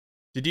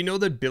Did you know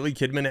that Billy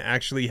Kidman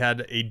actually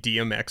had a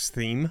DMX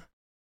theme?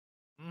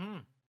 Mm-hmm.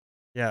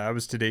 Yeah, I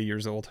was today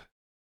years old.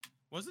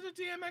 Was it a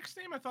DMX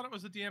theme? I thought it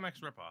was a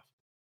DMX ripoff.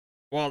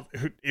 Well,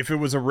 if it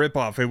was a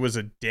ripoff, it was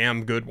a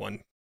damn good one.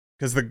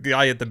 Because the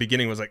guy at the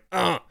beginning was like,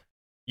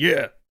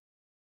 yeah.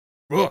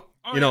 Oh,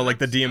 like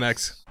the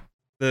DMX.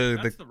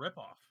 That's the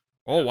ripoff.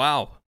 Oh, yeah.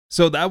 Wow.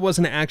 So that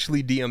wasn't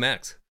actually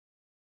DMX.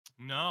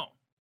 No,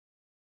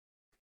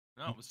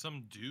 it was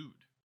some dude.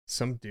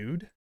 Some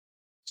dude?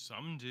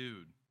 Some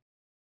dude.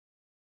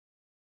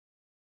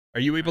 Are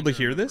you able to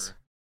hear this?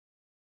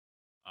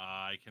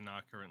 I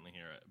cannot currently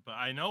hear it, but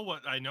I know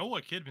what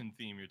Kidman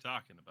theme you're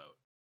talking about.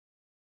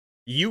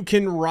 You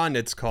Can Run,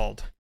 it's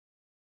called.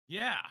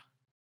 Yeah.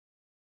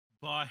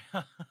 But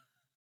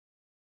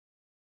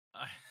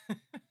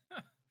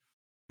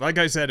like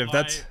I said, if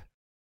that's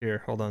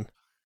here, hold on.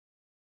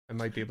 I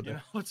might be able to. You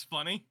know what's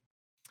funny?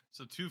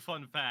 So 2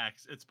 fun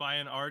facts. It's by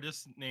an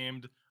artist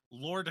named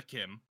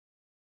Lordakim,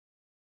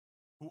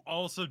 who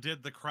also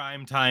did the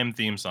Crime Time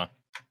theme song.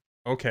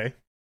 Okay.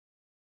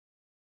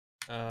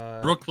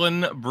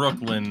 Brooklyn,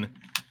 bringing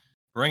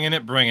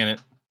it, bringing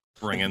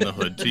the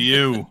hood to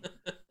you.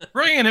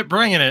 Bringing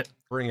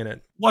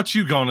it. What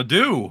you gonna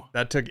do?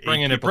 That took 8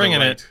 bringing people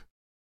it.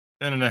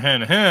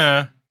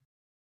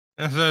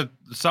 Is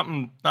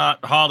something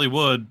not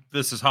Hollywood?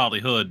 This is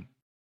Hollywood.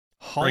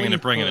 Bringing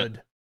it.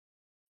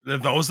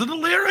 Those are the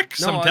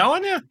lyrics. No, I'm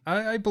telling you.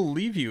 I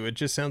believe you. It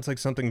just sounds like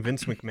something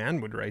Vince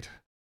McMahon would write.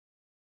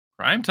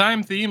 Crime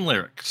Time theme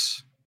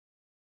lyrics.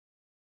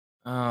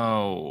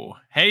 Oh,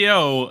 hey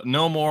yo,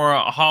 no more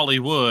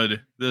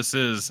Hollywood. This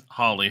is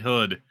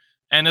Hollywood,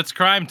 and it's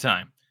crime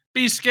time.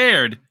 Be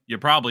scared. You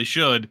probably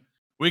should.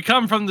 We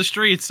come from the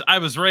streets. I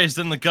was raised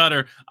in the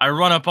gutter. I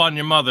run up on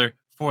your mother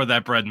for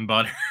that bread and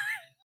butter.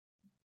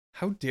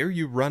 How dare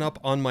you run up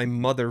on my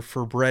mother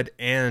for bread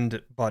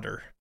and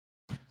butter,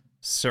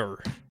 sir?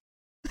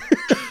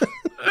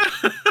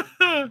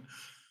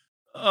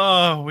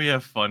 Oh, we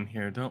have fun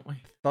here, don't we?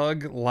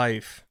 Thug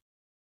life.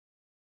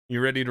 You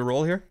ready to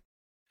roll here?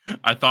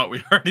 I thought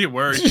we already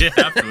were. You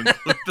have to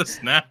include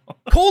this now.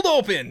 Cold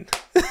open!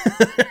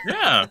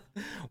 Yeah.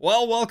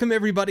 Well, welcome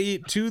everybody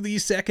to the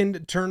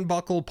Second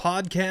Turnbuckle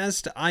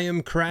podcast. I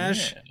am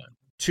Crash. Yeah.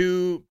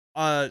 To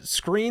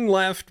screen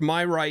left,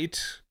 my right,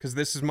 because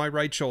this is my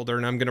right shoulder,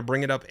 and I'm going to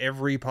bring it up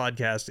every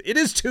podcast. It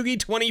is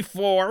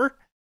Toogie24.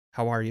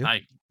 How are you?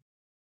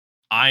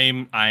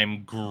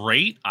 I'm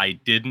great. I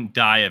didn't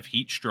die of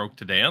heat stroke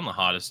today on the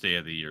hottest day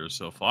of the year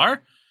so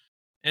far.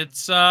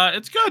 It's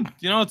good.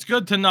 You know, it's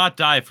good to not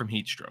die from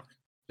heat stroke.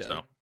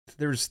 So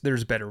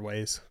there's better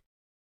ways.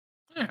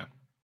 Yeah.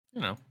 You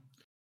know.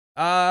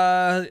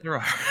 There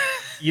are.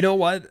 You know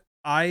what?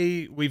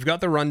 We've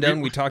got the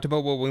rundown. We talked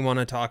about what we want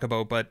to talk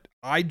about, but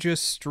I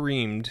just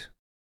streamed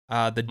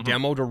the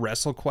demo to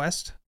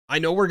WrestleQuest. I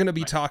know we're going to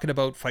be talking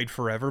about Fight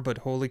Forever, but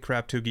holy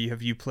crap, Toogie,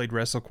 have you played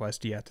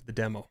WrestleQuest yet, the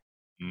demo?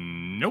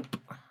 Nope.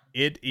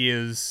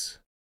 It's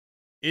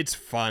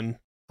fun.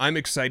 I'm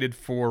excited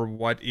for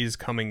what is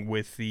coming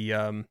with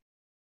the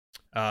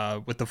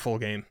full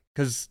game,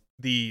 because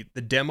the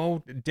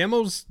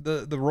demos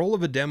the role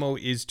of a demo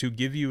is to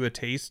give you a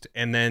taste,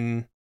 and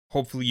then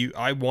hopefully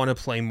I want to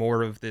play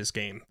more of this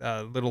game.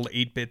 Little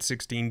 8-bit,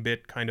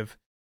 16-bit kind of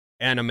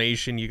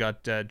animation. You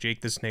got Jake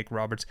the Snake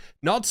Roberts,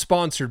 not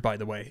sponsored by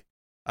the way.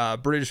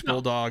 British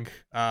Bulldog,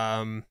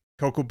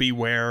 Coco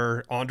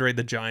Beware, Andre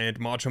the Giant,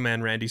 Macho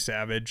Man Randy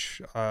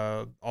Savage,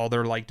 all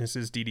their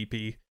likenesses,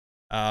 DDP.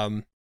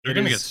 They're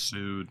going to get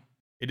sued.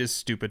 It is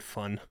stupid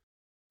fun.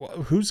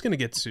 Well, who's going to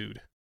get sued?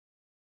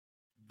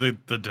 The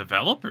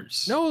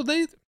developers. No,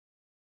 they.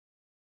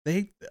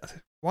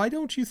 Why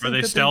don't you think? Are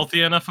they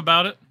stealthy enough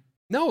about it?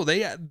 No,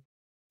 they're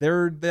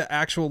the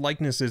actual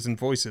likenesses and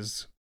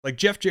voices. Like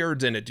Jeff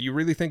Jarrett's in it. Do you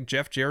really think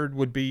Jeff Jarrett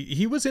would be?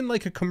 He was in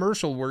like a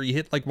commercial where he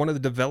hit like one of the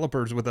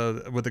developers with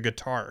a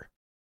guitar.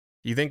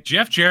 Do you think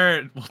Jeff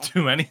Jarrett will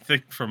do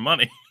anything for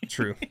money?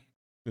 True.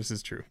 This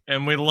is true.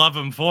 And we love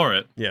him for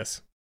it.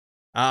 Yes.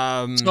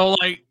 So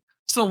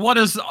what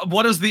is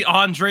the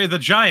Andre the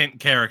Giant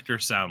character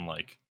sound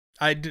like?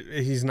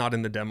 He's not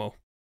in the demo.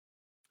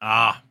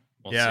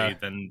 We'll see.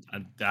 Then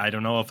I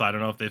don't know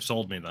if they've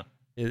sold me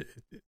then.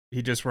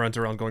 He just runs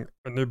around going,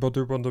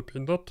 "Anybody want a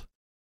peanut?"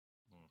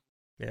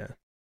 Yeah,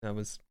 that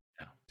was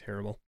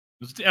terrible.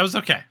 It was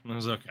okay. It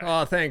was okay.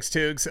 Oh, thanks,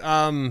 Toogs.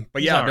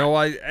 But yeah, no,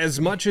 as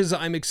much as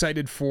I'm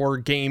excited for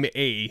Game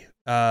A,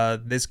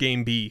 this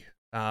Game B,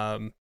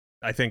 I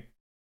think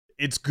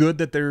it's good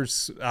that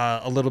there's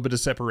a little bit of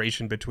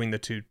separation between the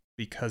two,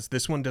 because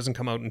this one doesn't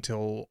come out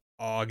until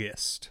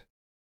August.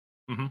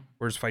 Mm-hmm.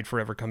 Whereas Fight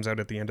Forever comes out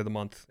at the end of the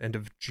month, end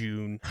of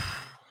June.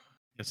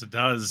 Yes, it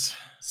does.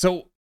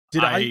 So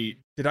did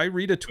I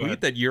read a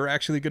tweet that you're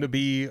actually going to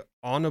be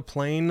on a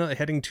plane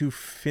heading to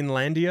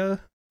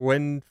Finlandia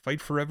when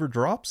Fight Forever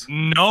drops?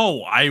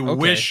 No, I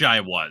wish I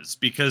was,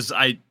 because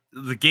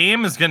the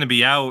game is going to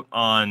be out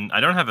on, I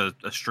don't have a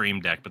Stream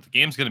Deck, but the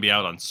game's going to be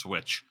out on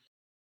Switch.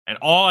 And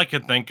all I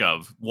could think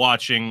of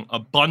watching a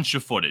bunch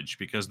of footage,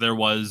 because there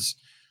was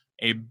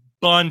a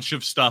bunch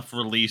of stuff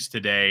released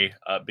today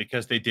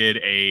because they did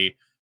a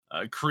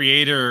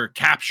creator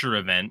capture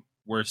event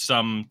where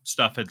some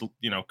stuff had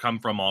come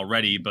from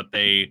already, but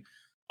they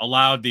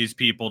allowed these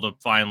people to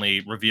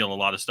finally reveal a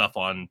lot of stuff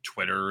on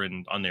Twitter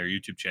and on their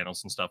YouTube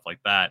channels and stuff like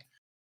that.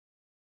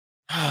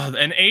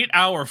 An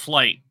 8-hour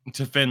flight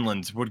to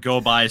Finland would go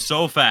by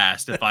so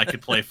fast if I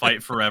could play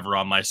Fight Forever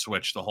on my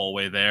Switch the whole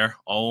way there.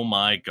 Oh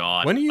my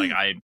god! When are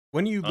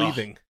you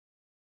leaving?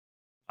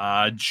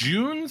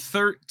 June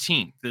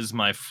 13th is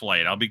my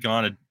flight. I'll be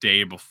gone a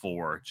day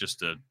before just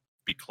to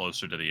be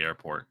closer to the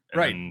airport,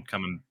 and then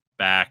coming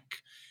back.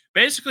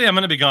 Basically, I'm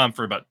going to be gone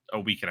for about a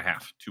week and a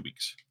half, 2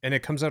 weeks. And it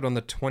comes out on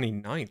the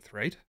 29th,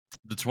 right?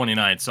 The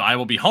 29th. So I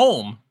will be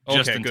home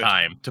just in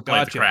time to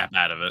play the crap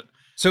out of it.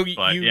 So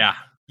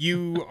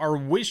you are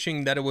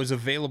wishing that it was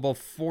available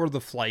for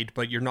the flight,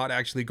 but you're not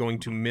actually going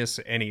to miss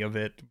any of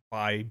it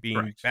by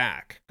being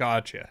back.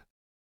 Gotcha.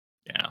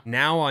 Yeah.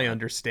 Now I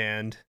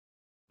understand.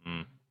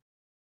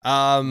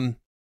 I'll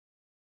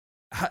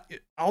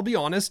be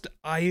honest.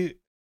 I'm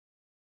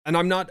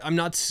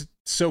not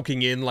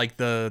soaking in like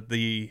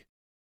the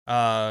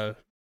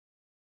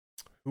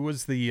who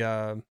was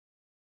the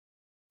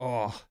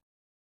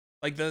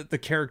like the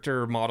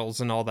character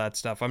models and all that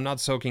stuff. I'm not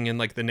soaking in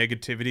like the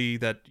negativity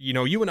that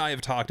you and I have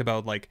talked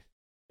about, like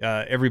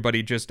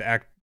everybody just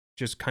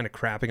kind of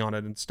crapping on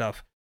it and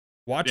stuff.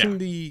 Watching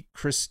the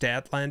Chris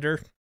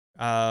Statlander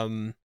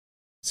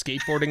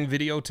skateboarding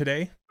video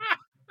today.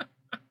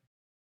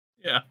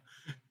 Yeah.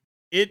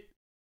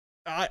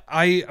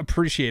 I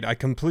appreciate, I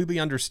completely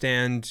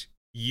understand.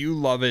 You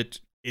love it.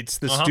 It's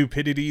the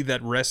stupidity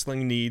that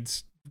wrestling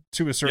needs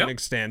to a certain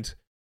extent.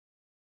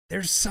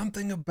 There's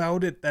something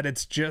about it that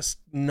it's just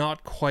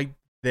not quite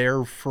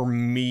there for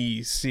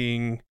me,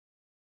 seeing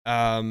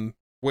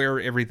where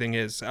everything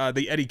is.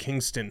 The Eddie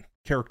Kingston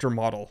character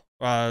model,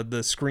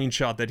 the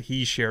screenshot that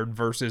he shared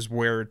versus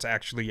where it's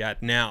actually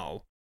at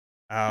now.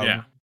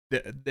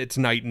 It's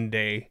night and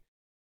day.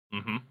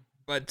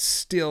 But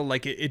still,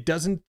 like, it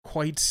doesn't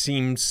quite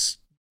seem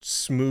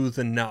smooth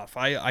enough.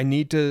 I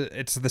need to,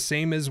 it's the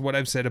same as what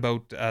I've said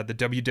about the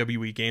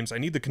WWE games. I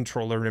need the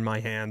controller in my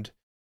hand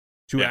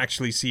to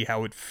actually see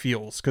how it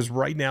feels, because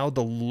right now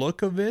the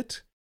look of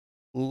it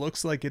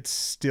looks like it's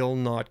still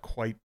not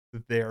quite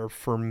there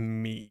for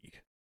me.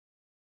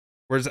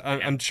 Whereas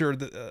I'm sure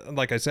that,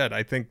 like I said,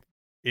 I think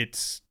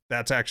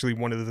that's actually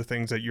one of the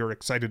things that you're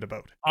excited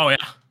about. Oh yeah,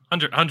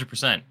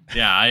 100%.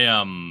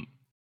 Yeah,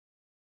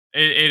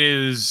 it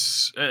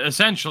is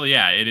essentially,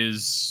 it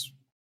is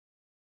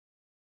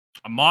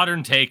a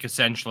modern take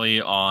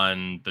essentially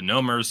on the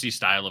No Mercy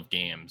style of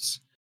games.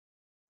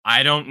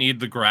 I don't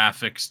need the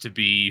graphics to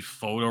be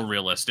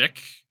photorealistic.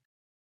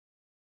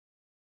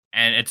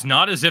 And it's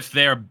not as if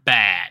they're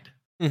bad.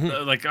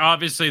 Like,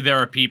 obviously, there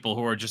are people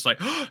who are just like,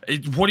 oh,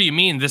 what do you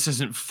mean this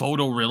isn't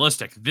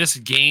photorealistic? This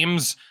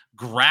game's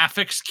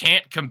graphics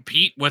can't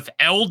compete with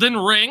Elden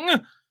Ring?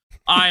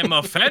 I'm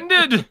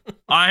offended.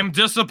 I'm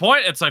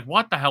disappointed. It's like,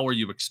 what the hell were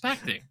you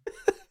expecting?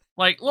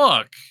 Like,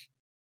 look,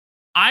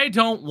 I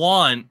don't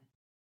want,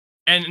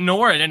 and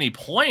nor at any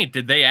point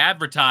did they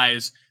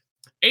advertise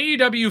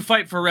AEW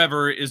Fight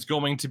Forever is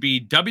going to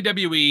be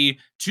WWE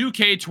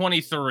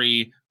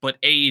 2K23,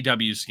 but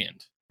AEW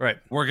skinned. Right.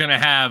 We're going to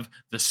have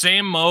the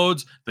same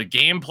modes. The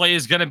gameplay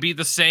is going to be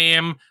the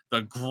same.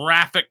 The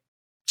graphics,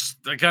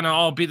 they're going to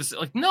all be the same.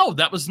 Like, no,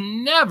 that was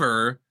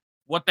never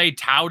what they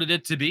touted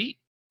it to be.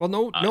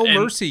 Well, No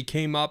Mercy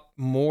came up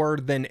more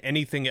than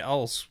anything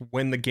else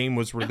when the game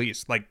was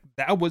released. Like,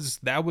 that was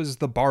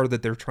the bar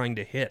that they're trying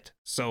to hit.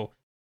 So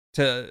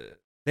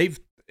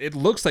it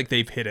looks like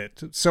they've hit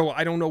it. So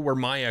I don't know where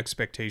my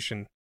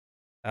expectation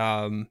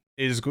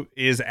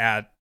is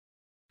at,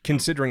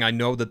 considering I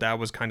know that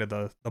was kind of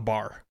the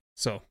bar.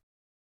 So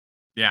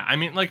yeah, I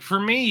mean, like, for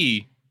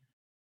me,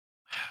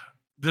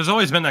 there's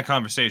always been that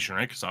conversation,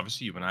 right? Because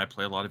obviously you and I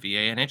play a lot of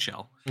EA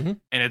NHL, and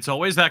it's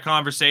always that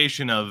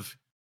conversation of,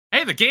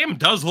 hey, the game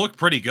does look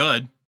pretty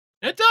good.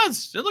 It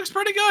does. It looks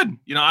pretty good.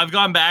 I've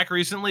gone back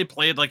recently,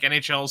 played like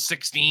NHL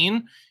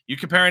 16. You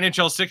compare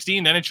NHL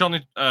 16 to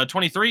NHL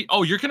 23.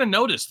 Oh, you're going to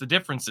notice the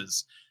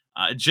differences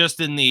just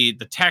in the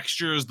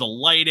textures, the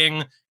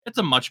lighting. It's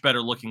a much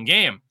better looking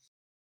game.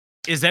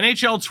 Is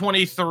NHL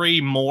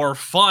 23 more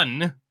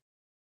fun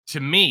to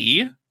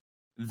me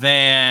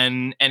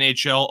than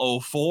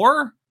NHL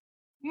 04?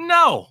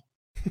 No.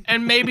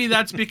 And maybe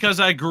that's because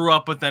I grew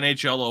up with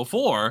NHL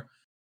 04.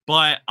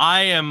 But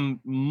I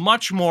am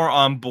much more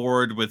on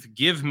board with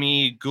give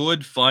me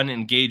good, fun,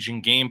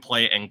 engaging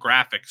gameplay and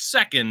graphics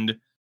second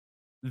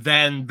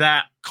than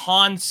that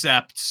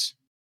concept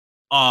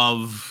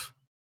of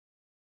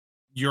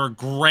your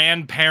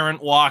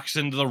grandparent walks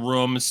into the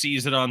room,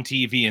 sees it on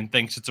TV, and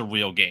thinks it's a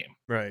real game.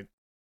 Right.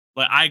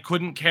 Like, I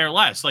couldn't care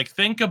less. Like,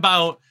 think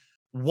about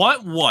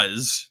what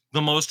was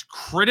the most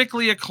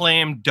critically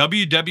acclaimed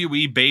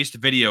WWE-based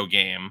video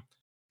game,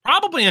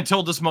 probably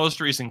until this most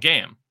recent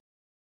game.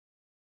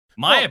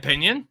 My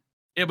opinion,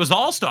 it was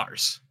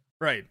All-Stars.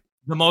 Right.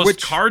 The most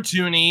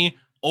cartoony,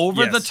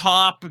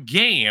 over-the-top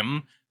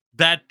game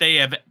that they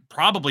have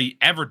probably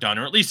ever done,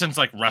 or at least since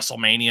like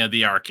WrestleMania,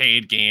 the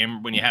arcade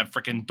game, when you have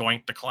freaking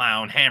Doink the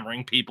Clown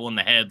hammering people in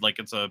the head like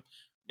it's a,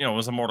 it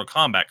was a Mortal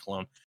Kombat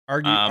clone.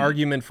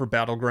 Argument for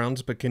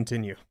Battlegrounds, but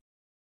continue.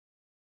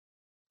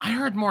 I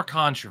heard more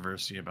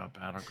controversy about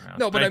Battlegrounds.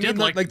 No, but I mean,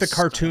 like the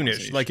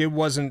cartoonish, like it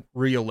wasn't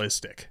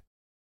realistic.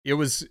 It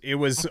was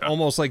okay.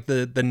 Almost like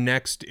the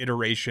next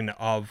iteration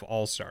of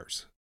All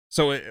Stars.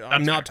 So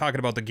I'm not talking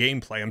about the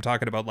gameplay. I'm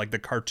talking about like the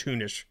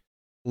cartoonish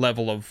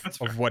level of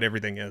what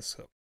everything is.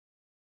 So.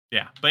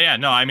 Yeah, but yeah,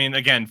 no, I mean,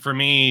 again, for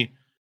me,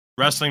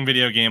 wrestling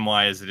video game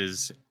wise, it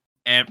is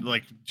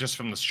like just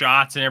from the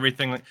shots and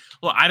everything. Like,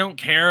 well, I don't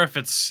care if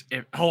it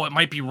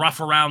might be rough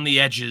around the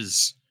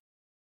edges.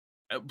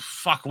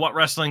 Fuck, what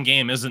wrestling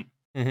game isn't?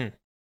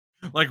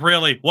 Mm-hmm. Like,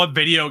 really, what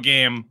video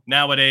game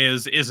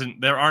nowadays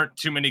isn't? There aren't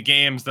too many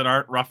games that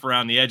aren't rough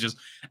around the edges.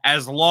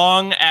 As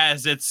long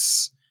as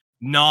it's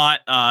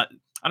not, I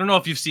don't know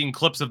if you've seen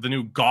clips of the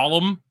new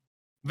Gollum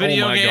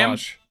video game.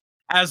 Gosh.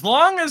 As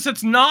long as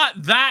it's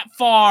not that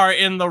far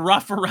in the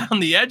rough around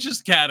the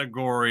edges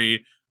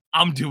category,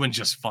 I'm doing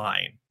just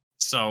fine.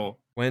 So,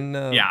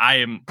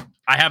 I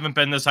haven't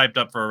been this hyped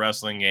up for a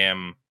wrestling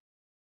game.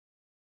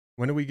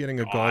 When are we getting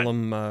a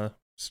Gollum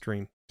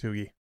stream,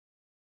 Toogie?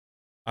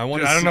 I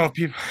don't know if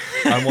people.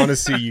 I want to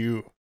see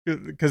you,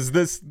 because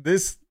this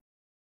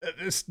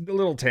a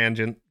little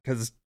tangent,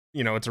 because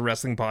it's a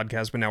wrestling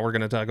podcast, but now we're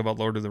going to talk about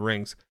Lord of the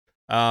Rings.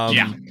 Well,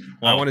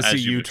 I want to see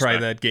you try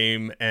that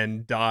game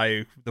and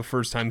die the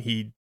first time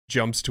he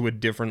jumps to a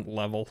different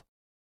level.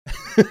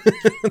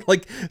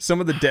 Like,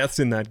 some of the deaths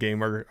in that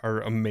game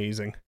are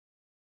amazing.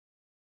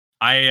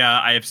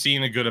 I have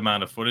seen a good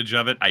amount of footage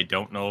of it. I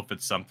don't know if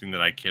it's something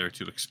that I care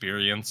to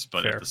experience,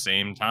 but Fair. At the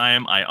same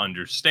time, I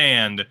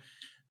understand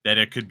that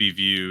it could be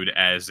viewed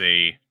as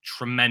a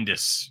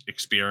tremendous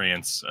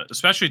experience,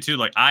 especially too,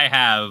 like, I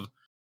have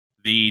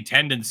the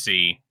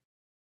tendency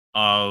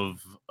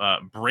of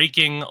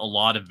breaking a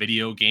lot of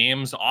video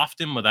games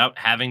often without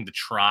having to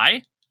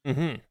try.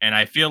 Mm-hmm. And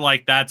I feel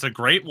like that's a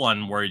great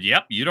one where,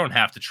 you don't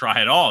have to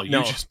try at all. You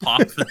just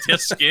pop the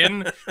disc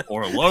in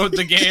or load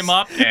the game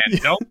up,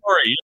 and don't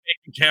worry, you're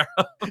taken care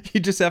of. You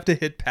just have to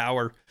hit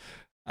power.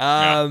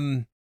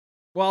 Well,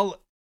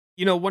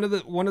 one of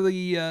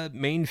the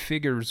main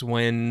figures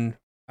when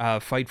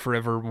Fight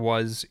Forever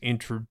was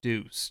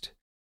introduced,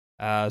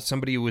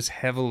 somebody who was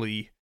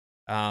heavily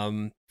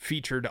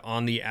featured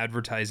on the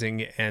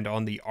advertising and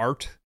on the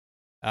art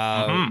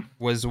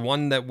was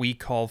one that we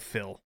call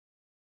Phil.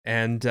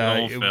 And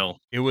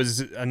it was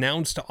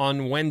announced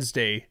on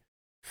Wednesday.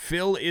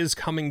 Phil is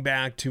coming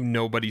back to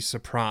nobody's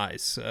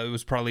surprise. It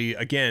was probably,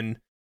 again,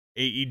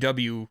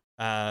 AEW.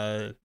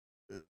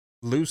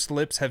 Loose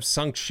lips have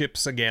sunk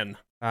ships again.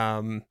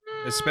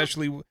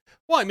 Especially, well,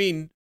 I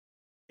mean,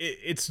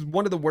 it's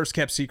one of the worst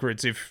kept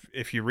secrets.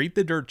 If you read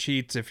the dirt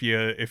sheets, if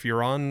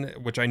you're on,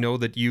 which I know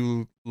that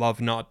you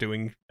love not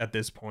doing at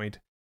this point,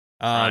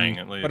 at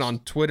least. But on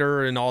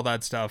Twitter and all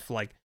that stuff,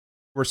 like,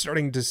 we're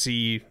starting to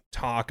see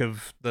talk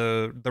of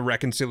the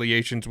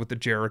reconciliations with the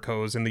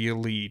Jerichos and the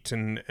Elite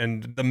and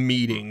the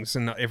meetings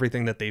and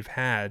everything that they've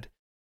had.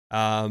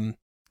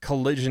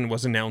 Collision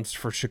was announced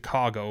for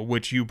Chicago,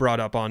 which you brought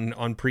up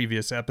on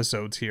previous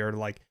episodes here.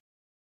 Like,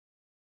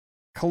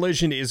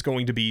 Collision is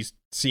going to be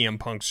CM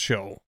Punk's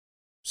show.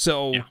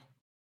 So,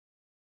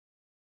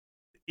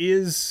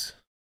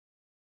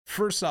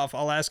 first off,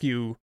 I'll ask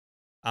you,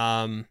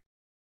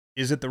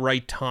 is it the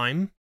right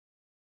time?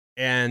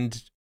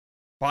 And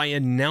by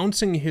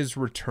announcing his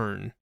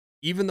return,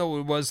 even though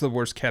it was the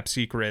worst kept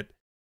secret,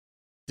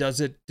 does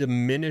it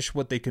diminish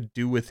what they could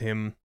do with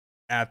him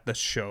at the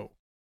show?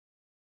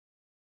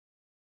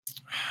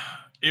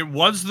 It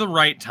was the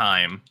right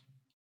time,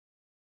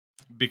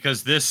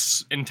 because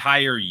this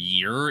entire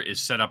year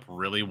is set up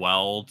really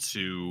well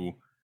to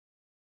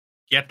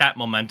get that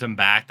momentum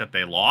back that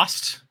they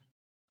lost.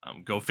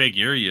 Go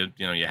figure. You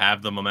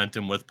have the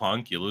momentum with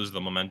Punk. You lose the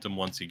momentum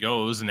once he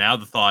goes. And now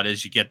the thought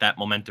is you get that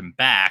momentum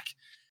back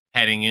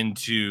heading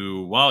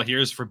into, well,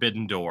 here's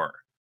Forbidden Door.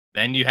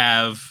 Then you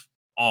have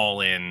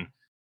All In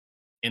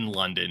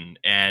London.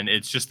 And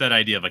it's just that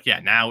idea of, like,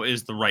 now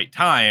is the right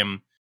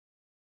time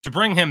to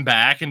bring him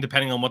back. And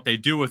depending on what they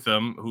do with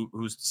him,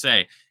 who's to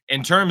say?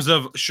 In terms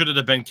of, should it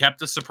have been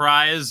kept a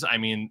surprise? I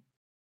mean,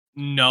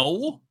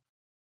 no.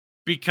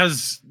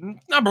 Because,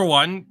 number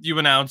one, you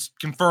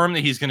confirm that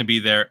he's going to be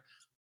there.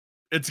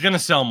 It's going to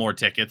sell more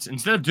tickets.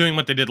 Instead of doing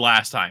what they did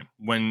last time,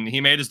 when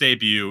he made his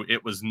debut,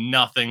 it was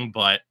nothing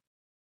but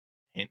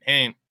hint,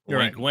 hint,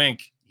 wink,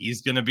 wink.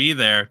 He's going to be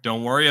there.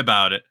 Don't worry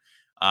about it.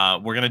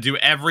 We're going to do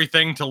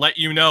everything to let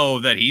you know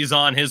that he's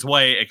on his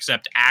way,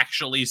 except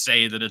actually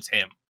say that it's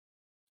him.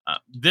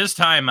 This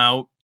time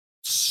out,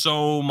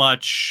 so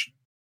much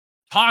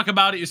talk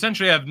about it. You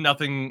essentially have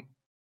nothing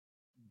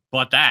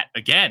but that,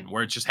 again,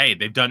 where it's just, hey,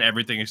 they've done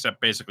everything except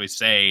basically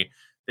say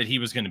that he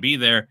was going to be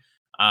there.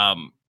 I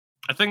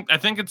think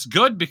it's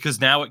good,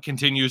 because now it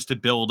continues to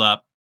build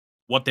up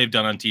what they've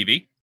done on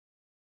TV,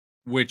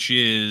 which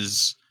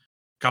is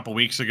a couple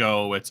weeks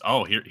ago, it's,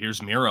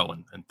 here's Miro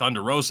and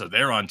Thunder Rosa,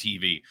 they're on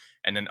TV.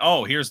 And then,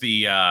 here's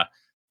the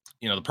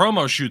the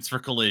promo shoots for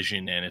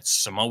Collision, and it's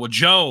Samoa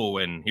Joe,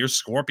 and here's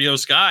Scorpio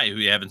Sky, who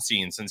you haven't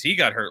seen since he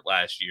got hurt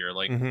last year.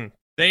 Like,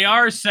 they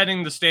are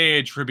setting the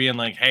stage for being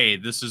like, hey,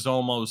 this is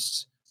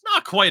almost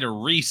not quite a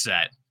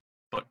reset,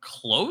 but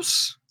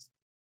close.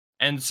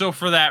 And so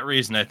for that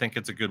reason, I think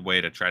it's a good way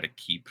to try to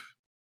keep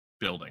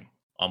building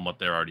on what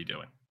they're already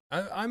doing.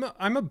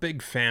 I'm a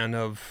big fan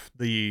of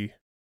the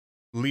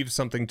leave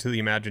something to the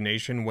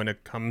imagination when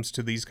it comes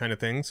to these kind of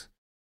things.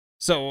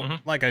 So,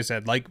 like I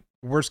said, like,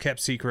 worst kept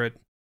secret.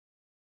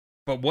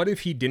 But what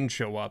if he didn't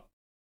show up?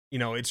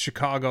 It's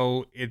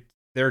Chicago.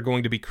 They're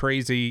going to be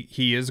crazy.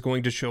 He is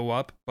going to show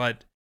up,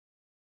 but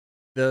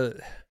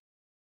there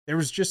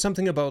was just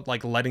something about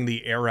like letting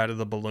the air out of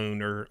the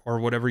balloon or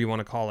whatever you want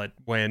to call it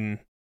when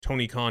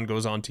Tony Khan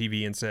goes on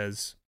TV and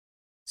says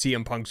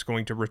CM Punk's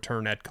going to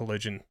return at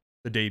Collision,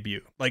 the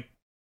debut. Like,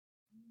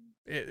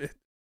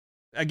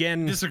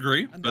 again,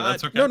 disagree, but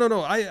that's okay.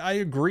 No. I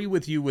agree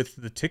with you with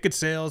the ticket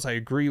sales. I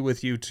agree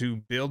with you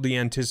to build the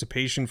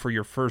anticipation for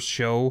your first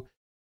show.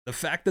 The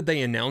fact that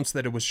they announced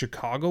that it was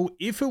Chicago,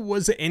 if it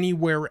was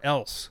anywhere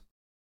else,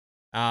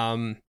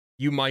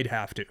 you might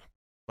have to.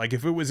 Like,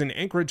 if it was in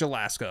Anchorage,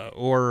 Alaska,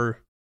 or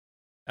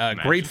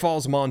Great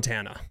Falls,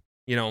 Montana,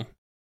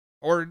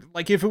 or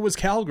like if it was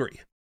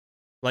Calgary,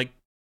 like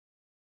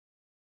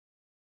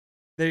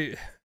I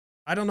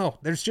don't know.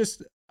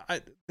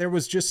 There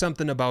was just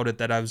something about it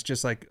that I was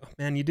just like, oh,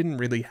 man, you didn't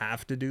really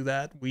have to do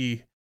that.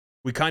 We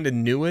kind of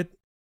knew it,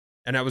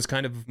 and I was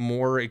kind of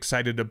more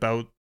excited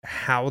about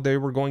how they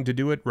were going to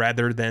do it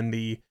rather than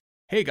the,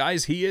 hey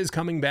guys, he is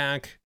coming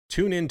back,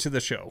 tune into the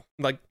show.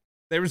 Like,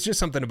 there was just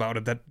something about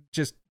it that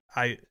just,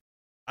 I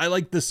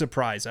like the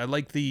surprise. I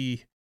like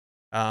the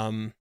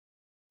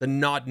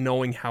not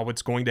knowing how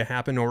it's going to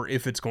happen or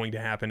if it's going to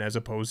happen, as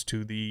opposed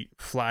to the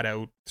flat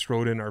out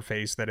throw it in our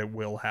face that it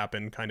will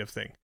happen kind of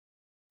thing.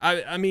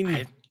 I mean,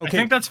 okay. I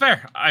think that's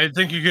fair. I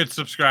think you could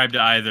subscribe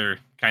to either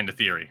kind of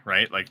theory,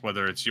 right? Like,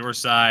 whether it's your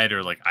side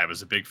or like, I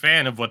was a big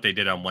fan of what they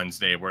did on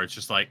Wednesday, where it's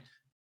just like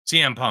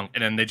CM Punk,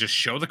 and then they just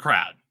show the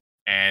crowd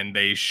and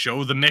they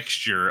show the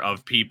mixture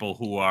of people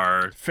who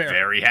are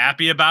very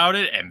happy about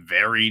it and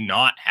very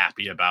not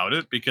happy about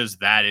it, because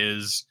that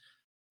is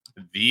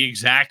the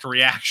exact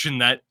reaction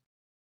that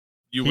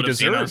you would have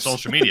seen on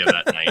social media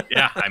that night.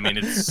 Yeah, I mean,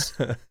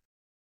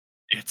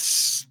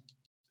 it's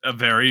a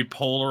very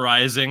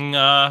polarizing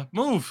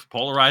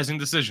polarizing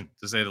decision,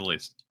 to say the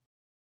least.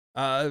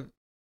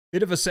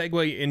 Bit of a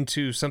segue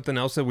into something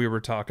else that we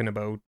were talking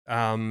about,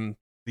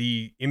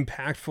 the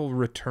impactful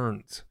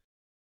returns.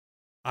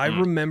 I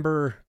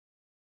remember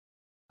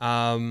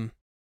when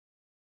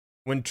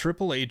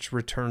Triple H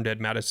returned at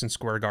Madison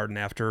Square Garden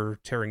after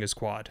tearing his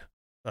quad,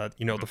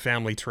 the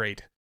family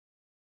trait.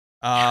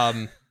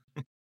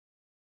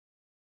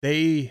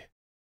 They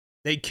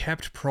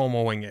kept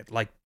promoting it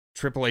like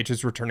Triple H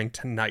is returning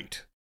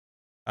tonight.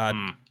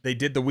 They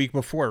did the week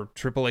before.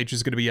 Triple H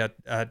is going to be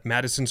at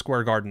Madison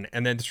Square Garden.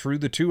 And then through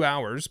the 2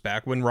 hours,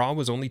 back when Raw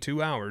was only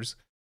 2 hours,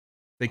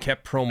 they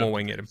kept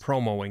promoting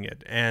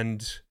it.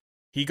 And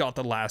he got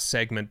the last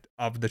segment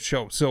of the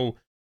show. So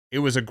it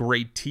was a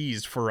great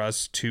tease for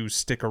us to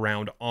stick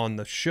around on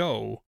the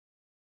show.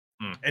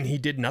 And he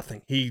did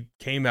nothing. He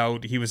came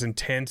out. He was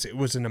intense. It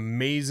was an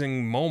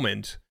amazing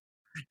moment.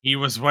 He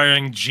was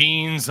wearing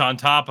jeans on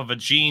top of a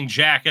jean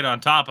jacket, on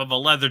top of a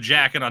leather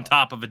jacket, on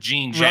top of a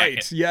jean jacket.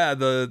 Right, yeah,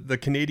 the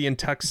Canadian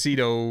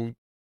tuxedo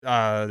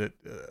on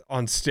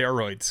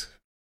steroids,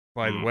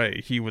 by the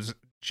way. He was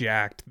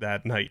jacked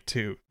that night,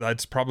 too.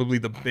 That's probably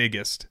the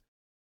biggest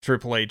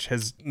Triple H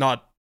has,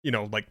 not,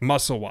 like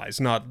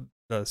muscle-wise, not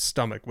the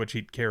stomach, which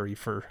he'd carry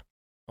for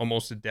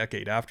almost a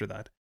decade after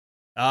that.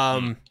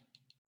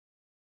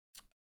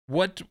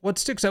 What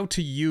sticks out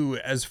to you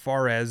as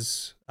far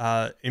as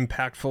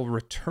impactful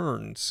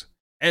returns?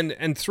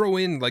 And throw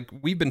in, like,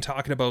 we've been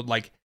talking about,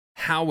 like,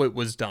 how it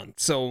was done.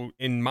 So,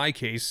 in my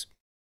case,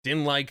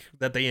 didn't like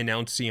that they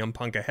announced CM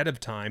Punk ahead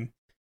of time.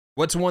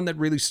 What's one that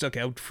really stuck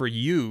out for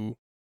you,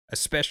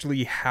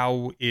 especially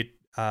how it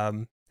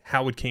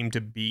came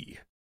to be?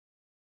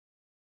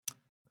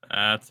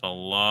 That's a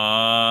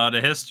lot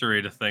of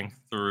history to think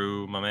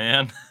through, my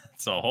man.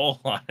 It's a whole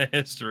lot of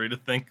history to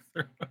think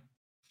through.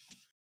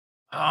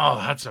 Oh,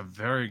 that's a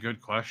very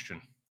good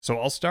question. So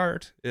I'll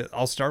start.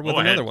 I'll start with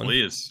another one.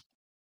 Please.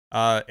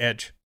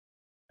 Edge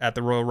at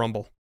the Royal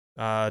Rumble.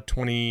 Was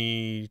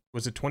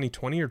it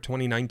 2020 or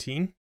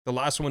 2019? The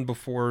last one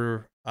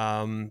before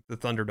the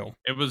Thunderdome.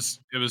 It was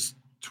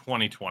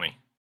 2020.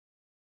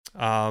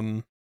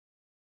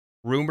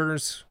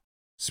 Rumors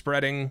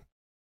spreading.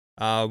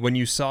 When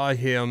you saw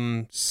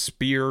him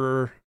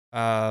spear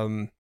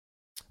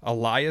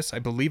Elias, I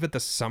believe at the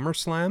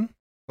SummerSlam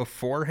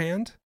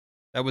beforehand.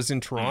 That was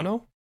in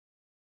Toronto.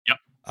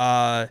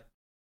 Yep.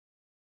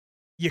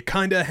 You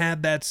kind of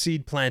had that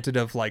seed planted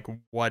of like,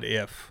 what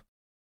if?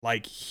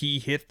 Like, he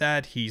hit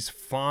that, he's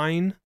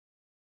fine.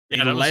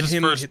 Yeah, that was his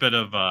first bit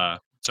of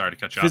sorry to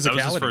cut you off. That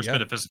was his first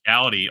bit of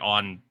physicality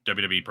on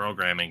WWE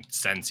programming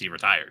since he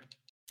retired.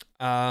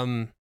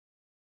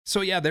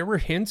 So yeah, there were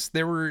hints.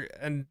 There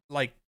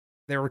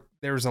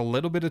there's a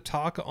little bit of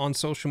talk on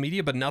social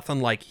media, but nothing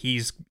like he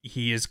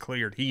is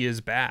cleared, he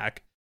is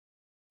back.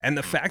 And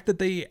the fact that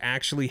they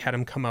actually had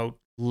him come out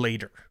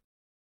later,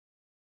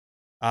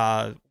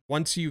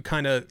 once you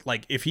kind of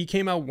like, if he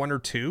came out 1 or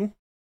 2,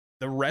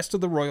 the rest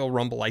of the Royal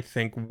Rumble I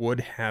think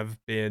would have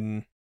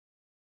been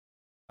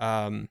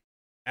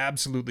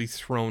absolutely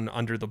thrown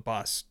under the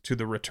bus to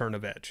the return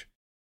of Edge.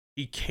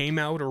 He came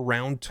out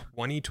around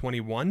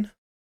 2021,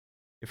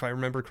 if I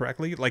remember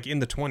correctly, like in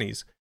the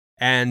 20s.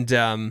 And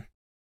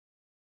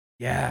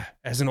yeah,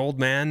 as an old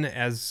man,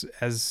 as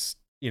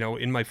you know,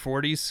 in my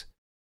 40s,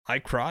 I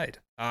cried.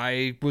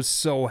 I was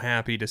so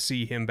happy to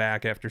see him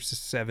back after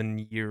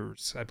 7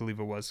 years, I believe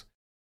it was.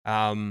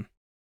 Yeah.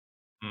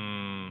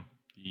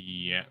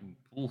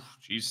 Oof,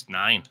 geez,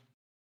 9.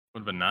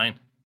 Would have been 9.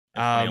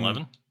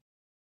 2011.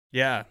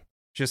 Yeah,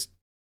 just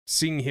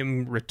seeing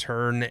him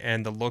return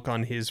and the look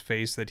on his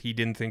face that he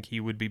didn't think he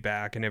would be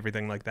back and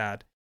everything like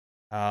that,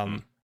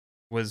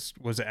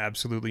 was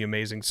absolutely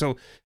amazing. So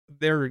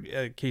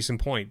there, case in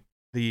point,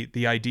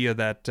 the idea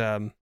that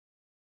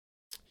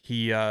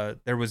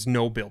there was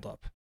no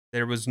build-up,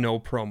 there was no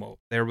promo,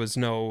 there was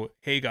no,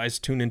 hey guys,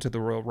 tune into the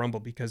Royal Rumble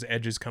because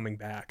Edge is coming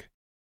back.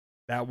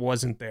 That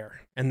wasn't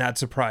there, and that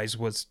surprise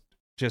was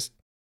just,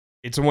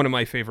 it's one of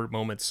my favorite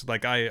moments.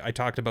 Like I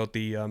talked about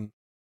the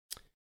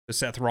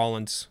Seth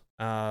Rollins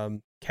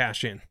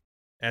cash in,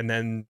 and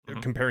then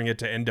comparing it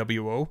to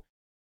NWO.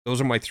 Those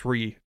are my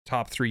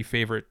top three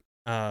favorite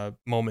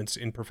moments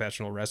in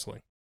professional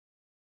wrestling.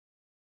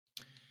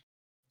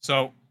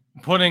 So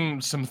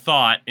putting some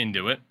thought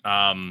into it,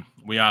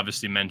 we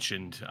obviously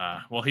mentioned,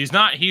 well, he's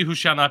not he who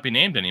shall not be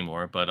named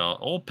anymore, but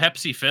old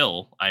Pepsi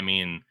Phil. I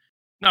mean,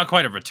 not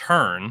quite a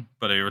return,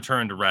 but a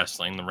return to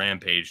wrestling. The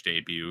Rampage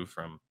debut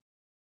from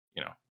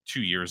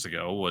 2 years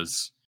ago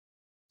was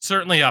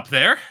certainly up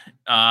there.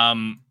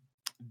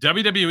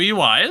 WWE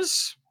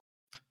wise,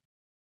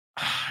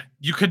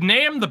 you could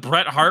name the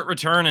Bret Hart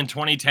return in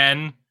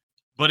 2010,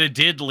 but it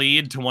did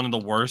lead to one of the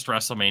worst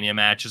WrestleMania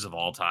matches of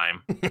all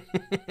time.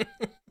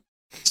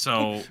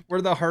 So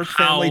where the Hart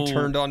family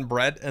turned on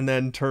Bret and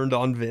then turned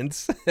on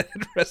Vince at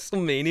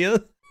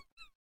WrestleMania.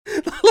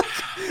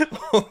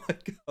 Oh my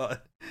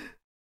god.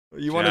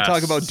 You want to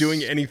talk about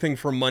doing anything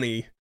for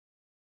money.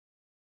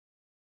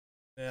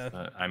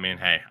 Yeah. I mean,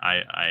 hey,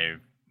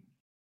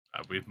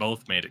 we've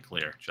both made it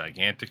clear.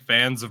 Gigantic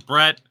fans of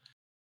Bret,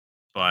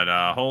 but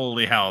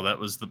holy hell, that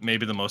was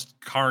maybe the most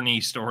carny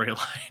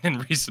storyline in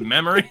recent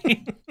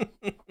memory.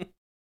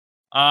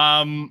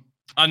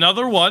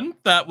 Another one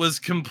that was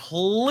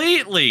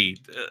completely,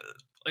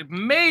 like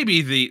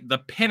maybe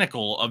the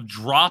pinnacle of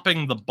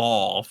dropping the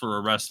ball for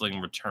a wrestling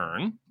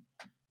return,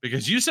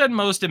 because you said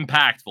most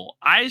impactful.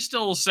 I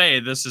still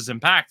say this is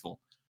impactful.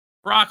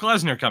 Brock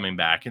Lesnar coming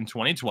back in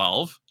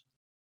 2012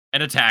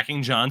 and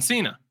attacking John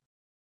Cena.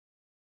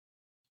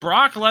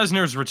 Brock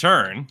Lesnar's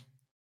return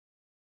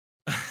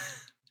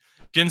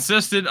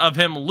consisted of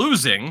him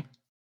losing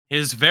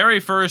his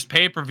very first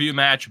pay-per-view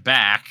match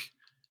back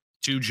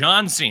to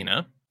John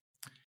Cena,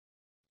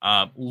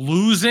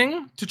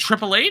 losing to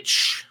Triple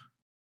H,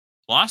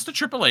 lost to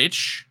Triple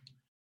H,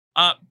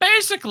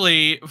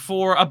 basically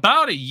for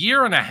about a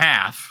year and a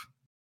half,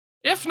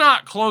 if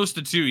not close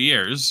to 2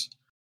 years.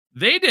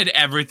 They did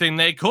everything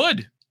they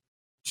could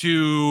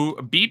to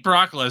beat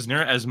Brock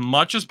Lesnar as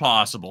much as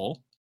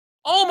possible.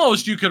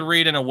 Almost you could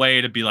read in a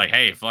way to be like,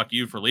 hey, fuck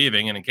you for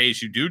leaving. And in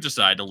case you do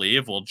decide to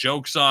leave, well,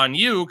 joke's on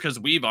you because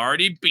we've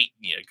already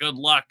beaten you. Good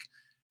luck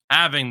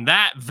having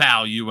that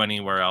value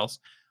anywhere else.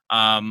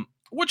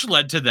 Which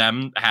led to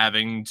them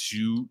having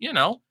to,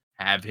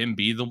 have him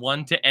be the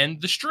one to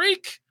end the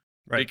streak.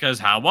 Right. Because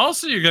how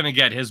else are you going to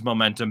get his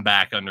momentum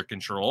back under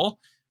control?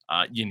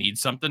 You need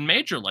something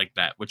major like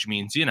that, which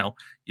means,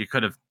 you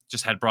could have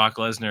just had Brock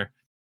Lesnar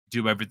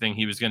do everything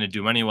he was going to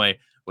do anyway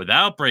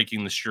without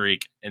breaking the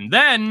streak. And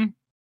then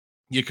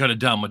you could have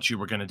done what you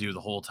were going to do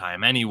the whole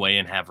time anyway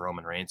and have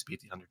Roman Reigns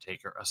beat The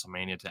Undertaker at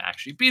WrestleMania to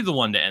actually be the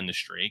one to end the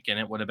streak. And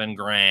it would have been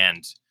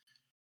grand.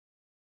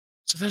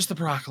 So there's the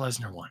Brock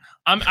Lesnar one.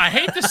 I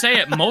hate to say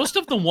it. Most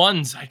of the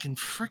ones I can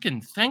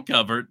freaking think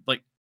of are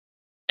like,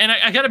 and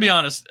I got to be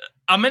honest,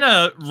 I'm in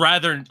a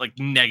rather like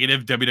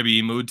negative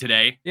WWE mood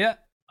today. Yeah.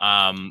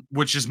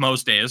 Which is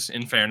most days,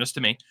 in fairness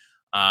to me.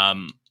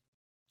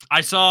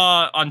 I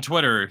saw on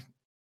Twitter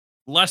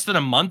less than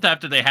a month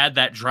after they had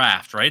that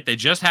draft, right? They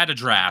just had a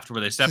draft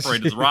where they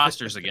separated the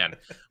rosters again.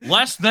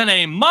 Less than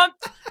a month,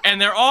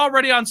 and they're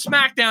already on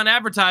SmackDown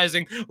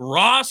advertising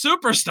Raw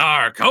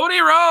superstar Cody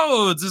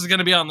Rhodes is going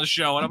to be on the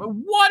show. And I'm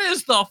like, what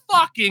is the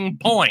fucking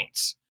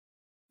point?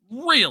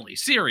 Really,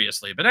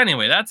 seriously. But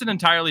anyway, that's an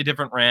entirely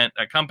different rant.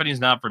 That company's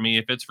not for me.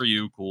 If it's for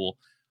you, cool.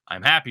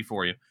 I'm happy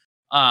for you.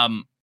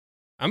 I'm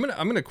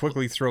gonna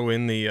quickly throw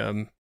in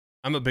the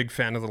I'm a big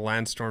fan of the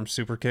Landstorm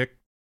super kick,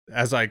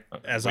 as I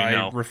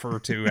refer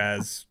to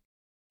as,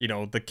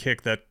 the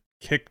kick that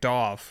kicked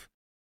off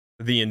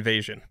the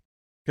invasion.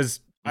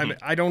 Because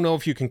I don't know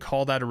if you can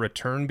call that a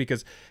return,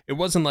 because it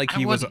wasn't like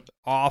he was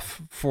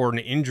off for an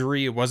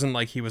injury. It wasn't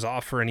like he was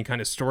off for any kind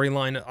of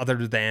storyline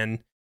other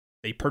than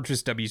they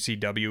purchased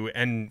WCW,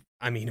 and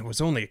I mean, it was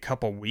only a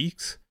couple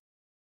weeks,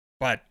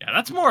 but yeah,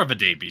 that's more of a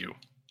debut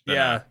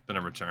than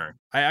a return.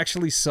 I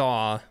actually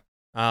saw,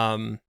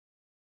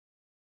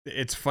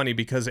 it's funny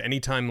because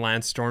anytime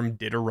Lance Storm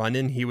did a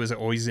run-in, he was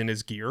always in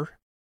his gear,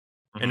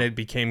 and it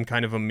became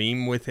kind of a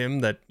meme with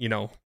him that, you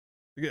know,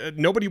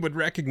 nobody would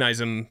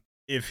recognize him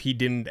if he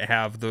didn't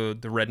have the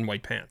red and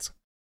white pants.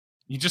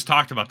 You just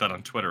talked about that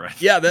on Twitter, I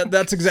think. Yeah,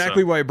 that's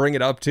exactly why I bring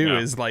it up, too,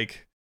 is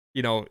like,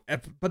 you know,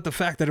 but the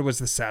fact that it was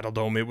the Saddle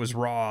Dome, it was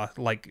Raw,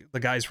 like the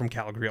guys from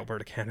Calgary,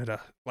 Alberta,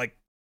 Canada, like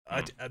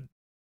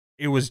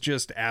it was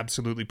just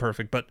absolutely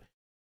perfect. But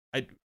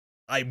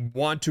I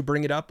want to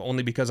bring it up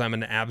only because I'm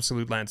an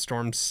absolute Lance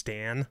Storm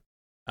stan.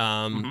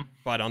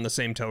 But on the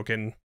same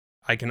token,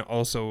 I can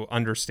also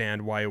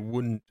understand why it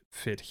wouldn't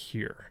fit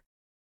here.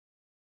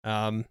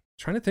 Trying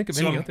to think of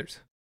any others.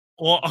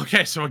 Well,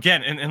 okay, so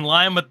again, in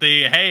line with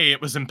the, hey, it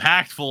was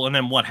impactful, and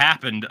then what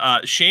happened?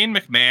 Shane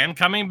McMahon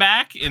coming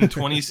back in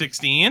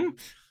 2016,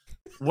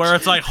 where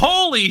it's like,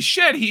 holy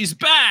shit, he's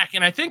back!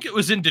 And I think it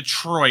was in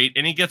Detroit,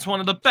 and he gets one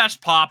of the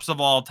best pops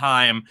of all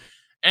time,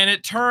 and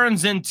it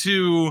turns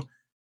into,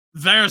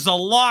 there's a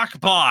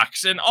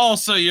lockbox, and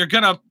also you're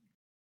gonna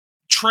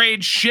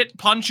trade shit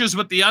punches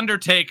with The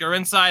Undertaker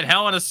inside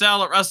Hell in a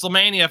Cell at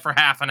WrestleMania for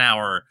half an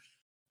hour.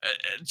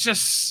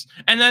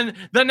 And then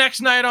the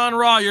next night on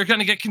Raw, you're going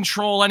to get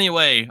control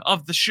anyway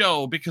of the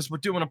show because we're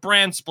doing a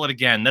brand split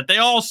again that they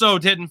also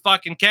didn't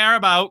fucking care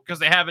about because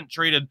they haven't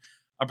treated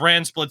a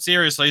brand split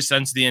seriously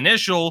since the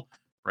initial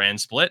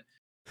brand split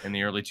in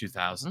the early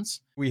 2000s.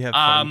 We have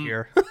fun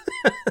here.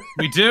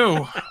 We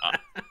do.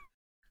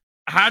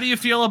 How do you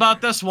feel about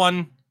this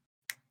one?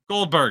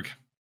 Goldberg.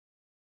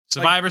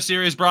 Survivor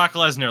Series Brock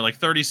Lesnar, like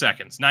 30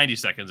 seconds, 90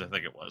 seconds, I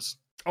think it was.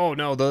 Oh,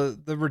 no,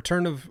 the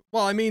return of,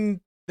 well, I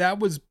mean, that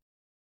was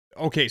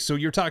okay. So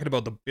you're talking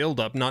about the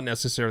build-up, not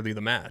necessarily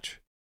the match.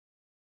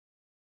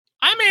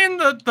 I mean,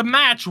 the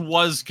match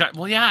was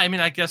well, yeah. I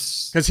mean, I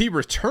guess because he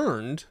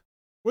returned,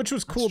 which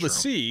was cool to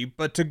see.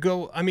 But to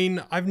go, I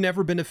mean, I've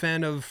never been a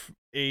fan of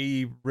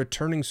a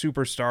returning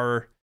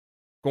superstar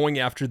going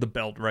after the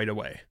belt right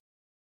away.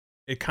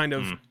 It kind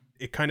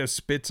of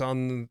spits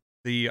on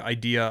the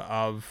idea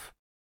of.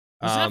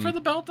 Was that for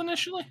the belt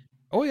initially?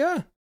 Oh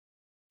yeah.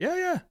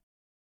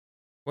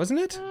 Wasn't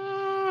it?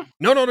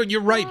 No,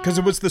 you're right, because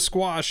it was the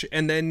squash,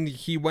 and then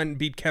he went and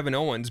beat Kevin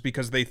Owens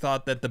because they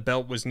thought that the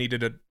belt was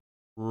needed at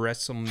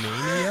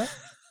WrestleMania?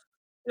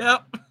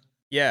 Yep.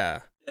 Yeah.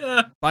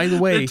 By the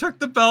way... They took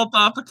the belt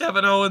off of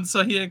Kevin Owens,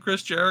 so he and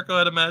Chris Jericho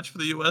had a match for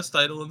the U.S.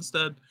 title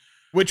instead.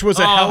 Which was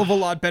a hell of a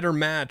lot better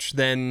match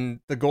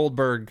than the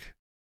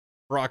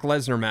Goldberg-Brock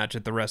Lesnar match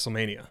at the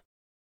WrestleMania.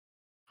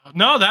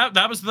 No,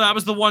 that was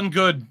the one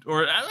good,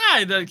 or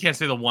I can't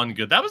say the one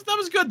good. That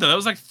was good, though. That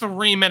was like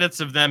 3 minutes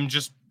of them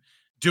just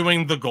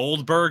doing the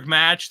Goldberg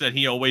match that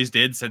he always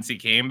did since he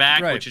came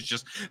back, which is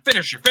just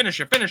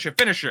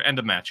finisher, end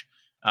of match,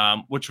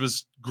 which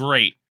was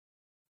great.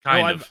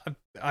 I've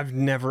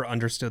never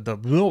understood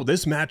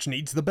this match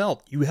needs the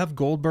belt. You have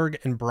Goldberg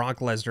and Brock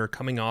Lesnar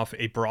coming off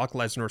a Brock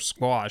Lesnar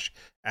squash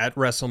at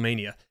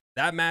WrestleMania.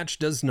 That match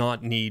does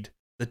not need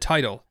the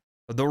title.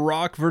 The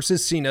Rock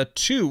versus Cena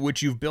 2,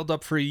 which you've built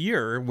up for a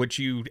year, which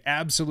you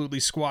absolutely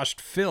squashed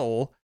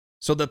Phil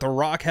so that The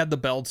Rock had the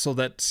belt so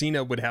that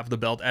Cena would have the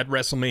belt at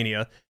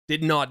WrestleMania,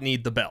 did not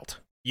need the belt.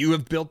 You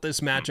have built this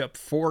matchup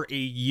for a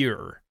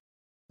year.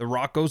 The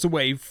Rock goes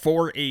away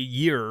for a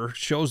year,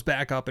 shows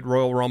back up at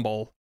Royal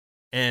Rumble,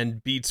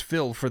 and beats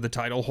Phil for the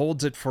title,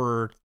 holds it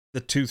for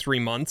the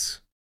 2-3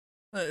 months.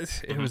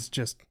 It was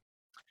just...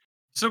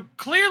 So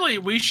clearly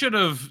we should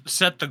have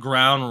set the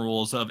ground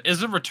rules of,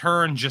 is a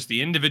return just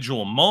the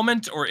individual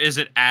moment, or is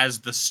it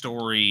as the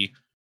story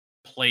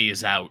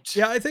plays out?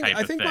 Yeah, I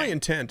think my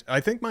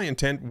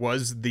intent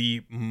was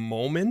the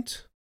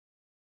moment,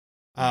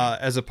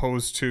 as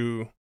opposed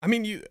to, I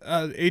mean, you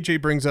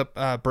AJ brings up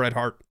Bret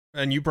Hart,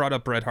 and you brought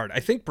up Bret Hart. I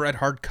think Bret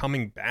Hart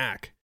coming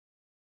back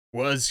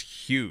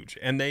was huge,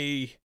 and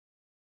I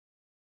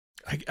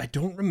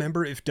don't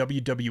remember if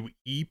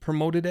WWE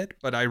promoted it,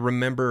 but I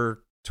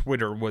remember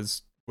Twitter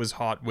was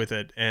hot with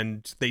it,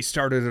 and they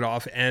started it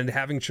off, and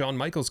having Shawn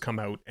Michaels come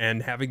out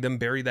and having them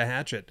bury the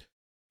hatchet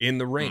in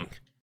the ring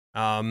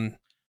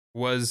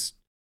was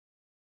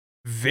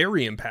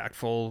very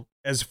impactful.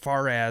 As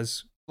far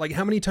as, like,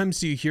 how many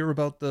times do you hear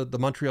about the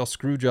Montreal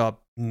Screwjob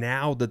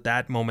now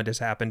that moment has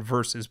happened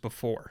versus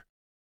before?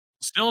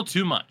 Still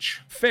too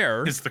much.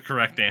 Fair is the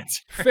correct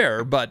answer.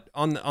 Fair, but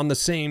on the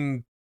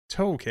same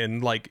token,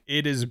 like,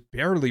 it is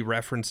barely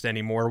referenced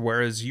anymore,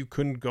 whereas you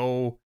couldn't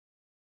go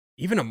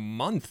even a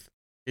month,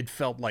 it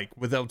felt like,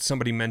 without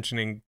somebody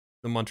mentioning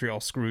the Montreal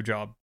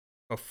Screwjob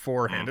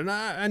beforehand. And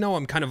I know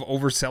I'm kind of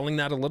overselling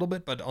that a little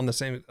bit, but on the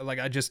same, like,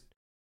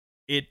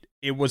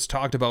 it was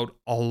talked about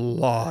a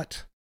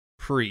lot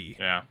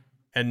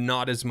and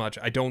not as much.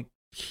 I don't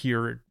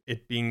hear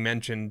it being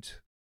mentioned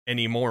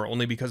anymore,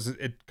 only because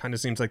it kind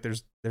of seems like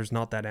there's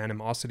not that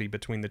animosity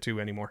between the two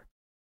anymore.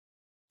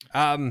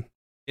 In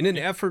an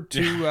effort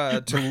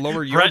to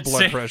lower your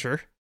blood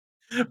pressure.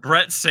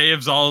 Brett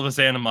saves all of his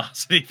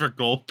animosity for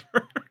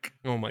Goldberg.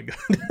 Oh my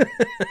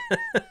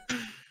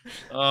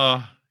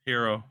god.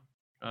 Hero.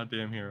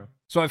 Goddamn hero.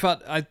 So I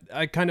thought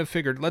I kind of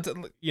figured let's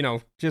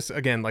just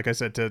again like I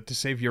said to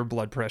save your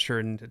blood pressure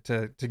and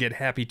to get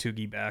Happy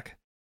Toogie back.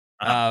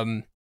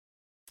 Uh-huh.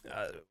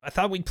 I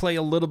thought we'd play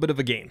a little bit of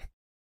a game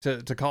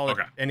to call it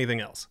anything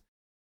else.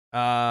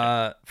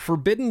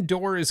 Forbidden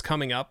Door is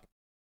coming up.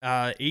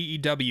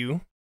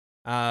 AEW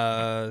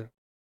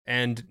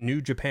and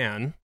New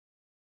Japan.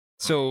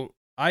 So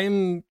I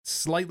am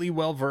slightly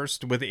well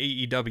versed with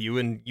AEW,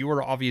 and you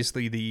are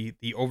obviously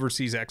the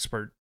overseas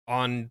expert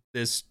on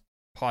this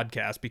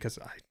podcast because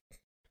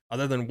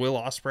other than Will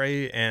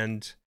Ospreay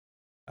and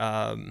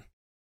Will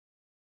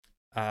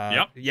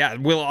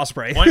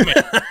Ospreay.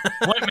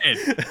 Point made.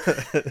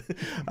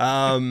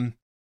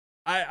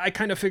 I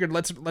kind of figured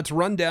let's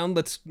run down,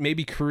 let's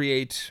maybe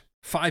create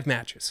 5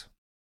 matches.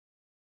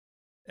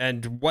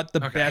 And what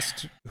the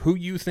best, who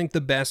you think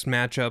the best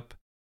matchup.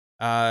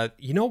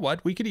 You know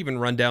what? We could even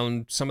run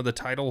down some of the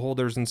title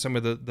holders and some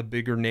of the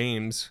bigger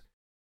names.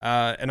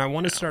 And I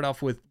want to start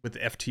off with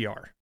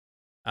FTR.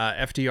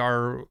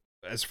 FTR,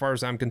 as far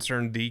as I'm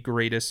concerned, the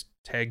greatest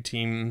tag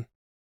team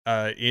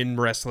in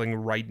wrestling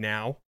right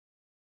now.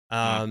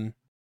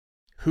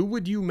 Who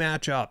would you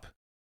match up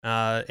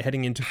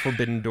heading into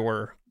Forbidden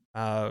Door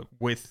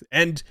with?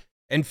 And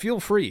feel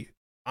free.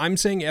 I'm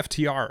saying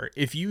FTR.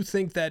 If you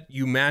think that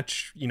you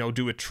match,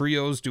 do a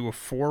trios, do a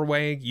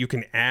 4-way, you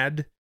can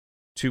add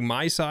to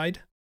my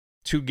side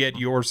to get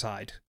your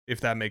side, if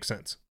that makes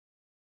sense.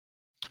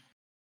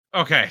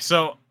 Okay,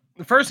 so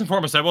first and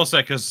foremost, I will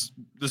say, because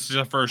this is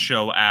the first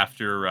show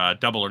after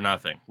Double or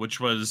Nothing, which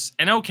was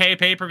an okay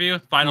pay-per-view.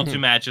 Final 2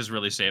 matches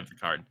really saved the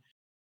card.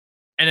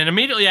 And then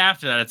immediately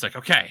after that, it's like,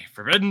 okay,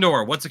 Forbidden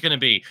Door, what's it going to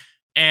be?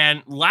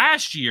 And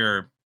last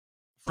year,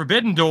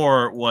 Forbidden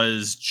Door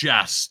was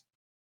just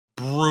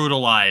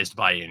brutalized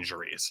by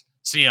injuries,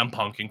 CM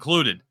Punk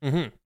included.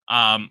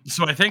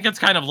 So I think it's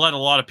kind of led a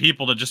lot of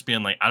people to just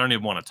being like, I don't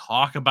even want to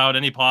talk about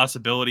any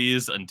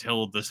possibilities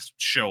until this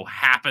show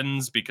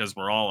happens because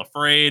we're all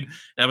afraid.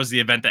 That was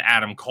the event that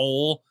Adam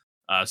Cole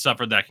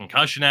suffered that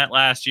concussion at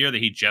last year that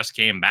he just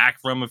came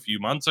back from a few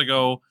months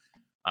ago.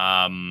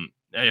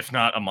 If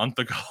not a month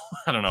ago.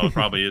 I don't know.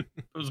 It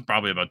was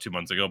probably about 2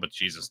 months ago, but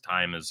Jesus,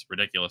 time is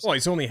ridiculous. Well,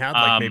 he's only had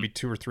like maybe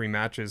 2 or 3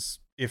 matches,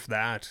 if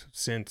that,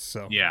 since.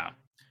 So yeah.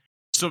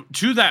 So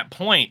to that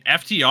point,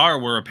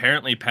 FTR were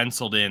apparently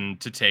penciled in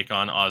to take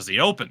on Aussie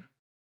Open,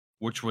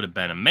 which would have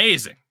been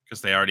amazing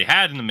because they already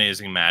had an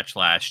amazing match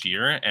last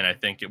year. And I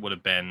think it would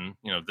have been,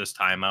 this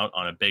time out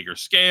on a bigger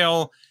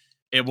scale.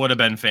 It would have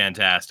been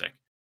fantastic.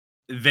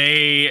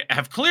 They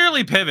have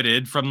clearly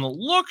pivoted from the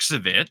looks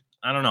of it.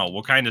 I don't know.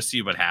 We'll kind of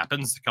see what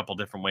happens. A couple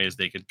different ways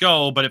they could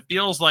go, but it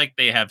feels like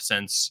they have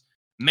since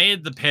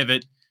made the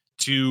pivot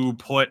to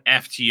put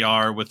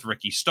FTR with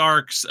Ricky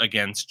Starks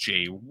against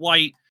Jay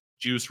White,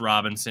 Juice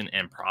Robinson,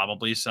 and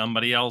probably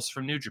somebody else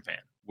from New Japan,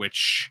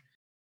 which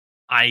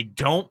I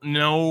don't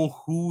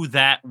know who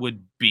that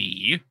would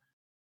be,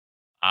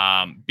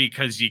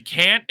 because you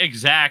can't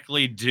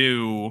exactly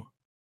do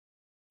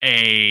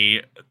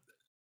the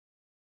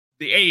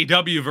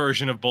AEW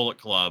version of Bullet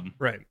Club,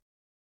 right,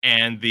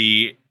 and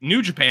the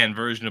New Japan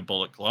version of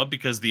Bullet Club,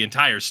 because the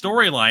entire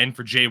storyline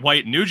for Jay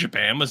White in New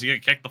Japan was you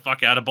get kicked the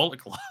fuck out of Bullet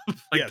Club.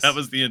 That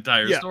was the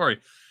entire story.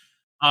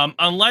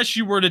 Unless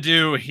you were to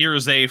do,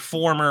 here's a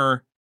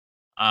former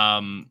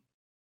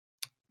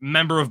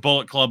member of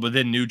Bullet Club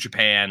within New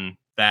Japan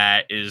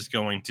that is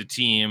going to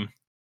team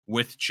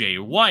with Jay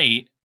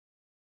White,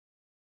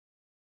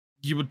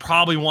 you would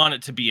probably want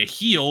it to be a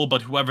heel,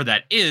 but whoever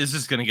that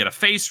is going to get a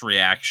face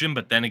reaction.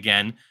 But then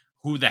again,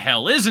 who the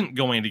hell isn't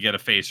going to get a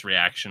face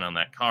reaction on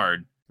that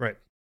card? Right.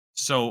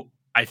 So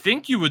I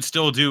think you would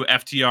still do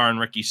FTR and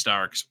Ricky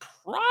Starks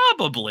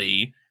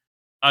probably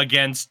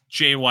against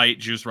Jay White,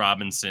 Juice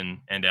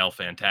Robinson, and El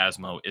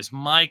Phantasmo is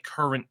my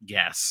current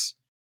guess.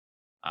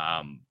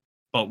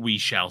 But we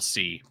shall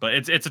see. But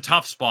it's a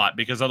tough spot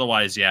because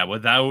otherwise,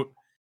 without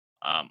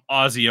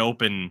Aussie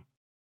Open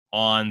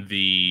on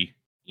the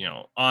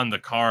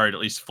card, at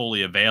least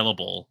fully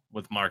available,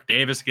 with Mark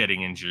Davis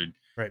getting injured,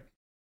 right,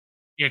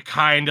 it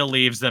kind of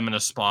leaves them in a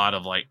spot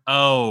of like,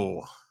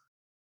 oh,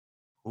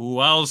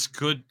 who else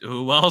could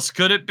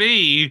it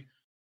be?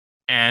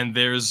 And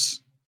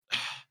there's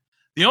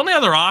the only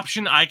other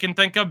option I can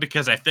think of,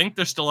 because I think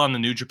they're still on the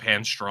New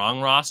Japan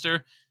Strong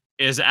roster,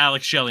 is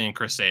Alex Shelley and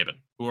Chris Sabin,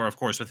 who are, of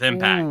course, with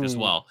Impact as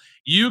well.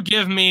 You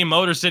give me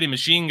Motor City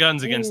Machine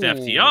Guns against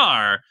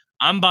FTR,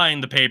 I'm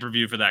buying the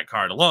pay-per-view for that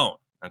card alone.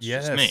 That's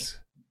just me.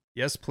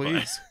 Yes,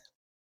 please.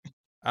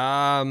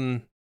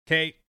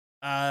 Okay.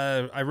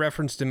 I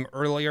referenced him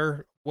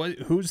earlier.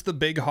 Who's the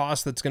big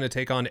hoss that's going to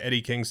take on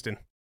Eddie Kingston?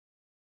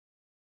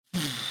 I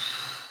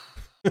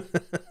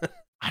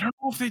don't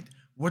know if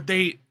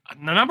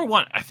number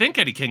one, I think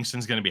Eddie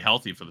Kingston's going to be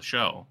healthy for the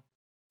show.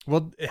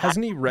 Well,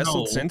 hasn't he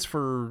wrestled since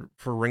for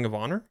Ring of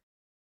Honor?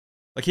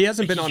 Like, he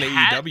hasn't been on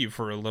AEW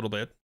for a little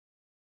bit.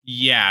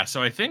 Yeah,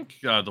 so I think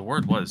the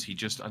word was he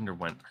just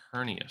underwent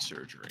hernia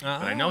surgery.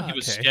 But I know he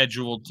was Okay.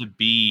 scheduled to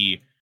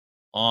be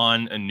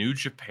on a New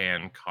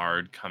Japan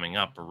card coming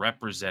up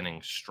representing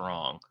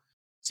Strong.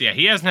 So yeah,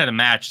 he hasn't had a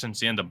match since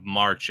the end of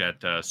March at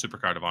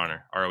Supercard of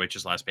Honor,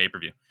 ROH's last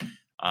pay-per-view.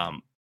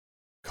 Um,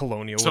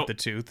 Colonial with so the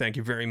 2. Thank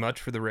you very much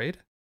for the raid.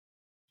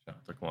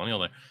 the Colonial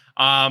there.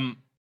 I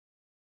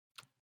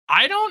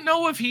don't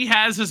know if he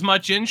has as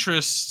much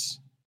interest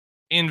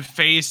in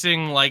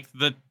facing like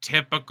the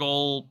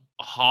typical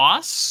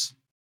Haas.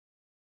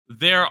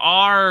 There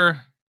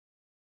are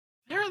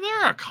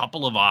a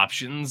couple of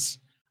options.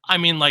 I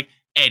mean, like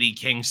Eddie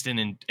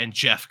Kingston and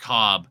Jeff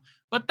Cobb,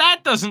 but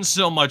that doesn't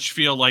so much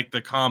feel like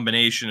the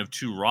combination of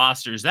two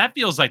rosters. That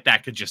feels like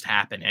that could just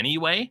happen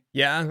anyway.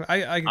 Yeah,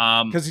 I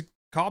Um, because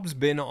Cobb's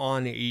been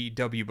on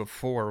AEW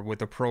before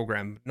with a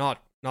program, not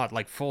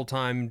like full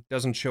time,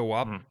 doesn't show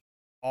up mhm,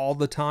 all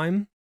the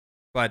time,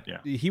 but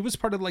yeah, he was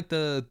part of like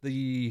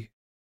the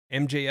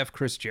MJF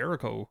Chris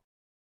Jericho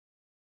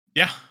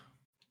yeah,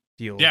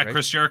 deal, yeah. right?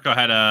 Chris Jericho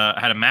had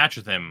a match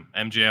with him.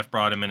 MJF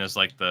brought him in as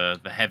like the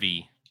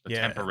heavy, the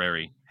Yeah.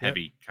 temporary Yep.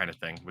 heavy kind of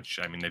thing. Which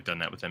I mean, they've done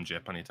that with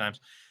MJF plenty of times.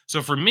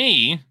 So for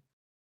me,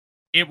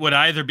 it would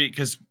either be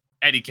because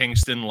Eddie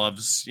Kingston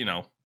loves,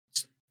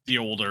 the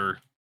older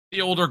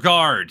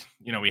guard.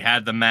 We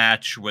had the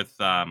match with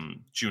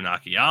Jun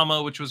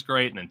Akiyama, which was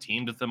great, and then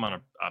teamed with them on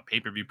a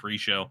pay-per-view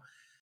pre-show.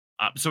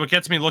 So it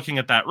gets me looking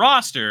at that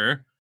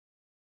roster.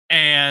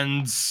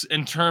 And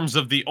in terms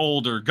of the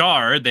older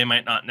guard, they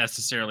might not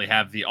necessarily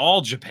have the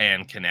All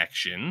Japan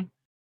connection,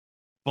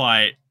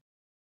 but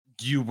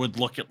you would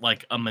look at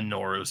like a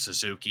Minoru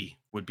Suzuki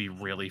would be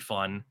really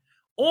fun.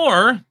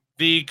 Or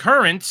the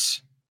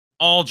current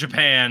All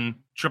Japan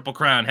Triple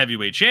Crown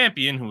heavyweight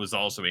champion, who is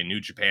also a New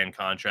Japan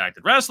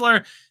contracted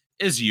wrestler,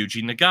 is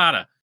Yuji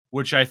Nagata,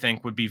 which I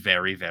think would be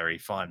very, very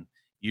fun.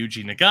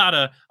 Yuji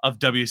Nagata of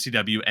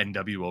WCW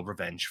NWO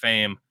Revenge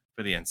fame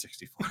for the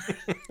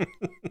N64.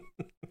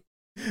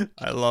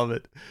 I love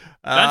it.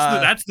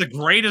 That's the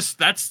greatest.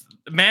 That's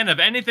man of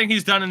anything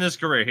he's done in his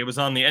career. He was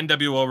on the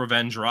NWO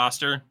Revenge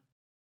roster.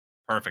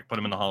 Perfect. Put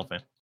him in the Hall of Fame.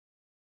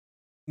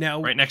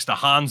 Now, Right next to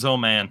Hanzo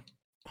Man,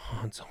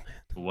 Hanzo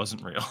Man. who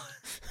wasn't real.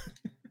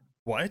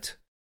 What?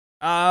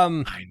 I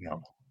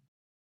know.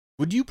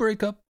 Would you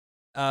break up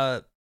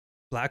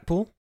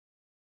Blackpool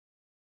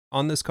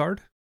on this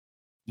card?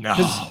 No,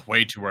 'Cause-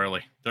 way too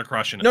early. They're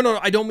crushing it. No,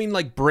 I don't mean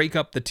like break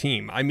up the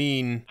team. I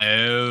mean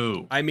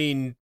Oh.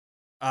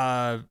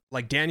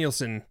 like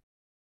Danielson,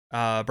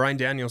 Brian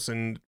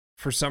Danielson,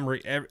 for some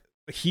reason,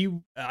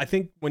 I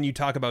think when you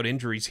talk about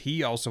injuries,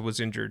 he also was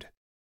injured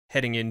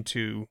heading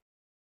into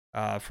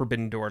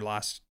Forbidden Door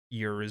last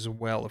year as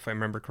well, if I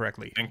remember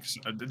correctly. Thanks.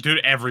 Dude,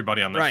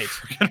 everybody on the Right.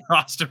 freaking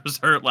roster was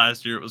hurt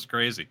last year. It was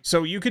crazy.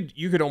 So you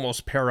could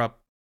almost pair up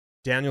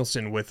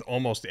Danielson with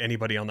almost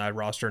anybody on that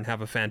roster and have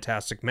a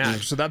fantastic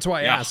match. So that's why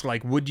I Yeah. asked,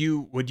 like, would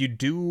you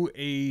do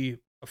a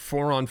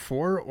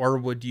 4-on-4, or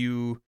would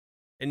you?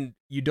 And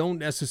you don't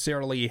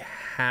necessarily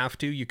have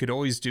to. You could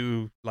always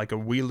do like a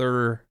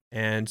Wheeler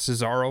and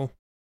Cesaro.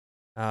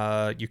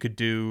 You could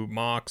do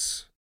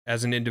Mox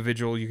as an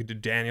individual. You could do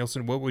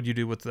Danielson. What would you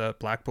do with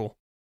Blackpool?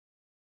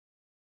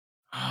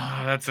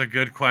 Oh, that's a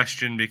good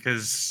question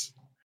because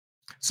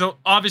so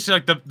obviously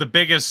like the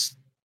biggest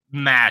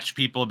match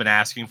people have been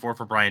asking for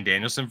Brian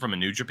Danielson from a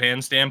New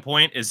Japan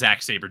standpoint is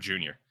Zack Sabre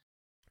Jr.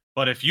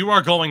 But if you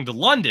are going to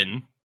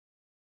London,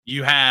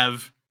 you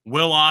have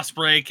Will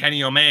Ospreay,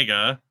 Kenny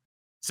Omega,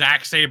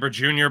 Zack Sabre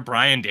Jr.,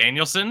 Brian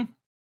Danielson.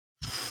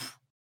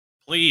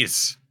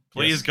 Please,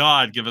 Yes.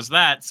 God, give us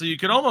that. So you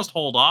could almost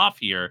hold off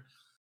here.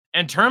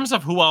 In terms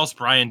of who else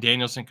Brian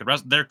Danielson could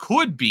wrestle, there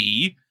could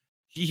be.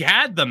 He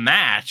had the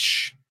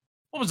match.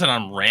 What was it,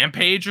 on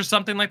Rampage or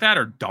something like that,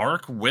 or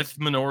Dark with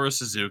Minoru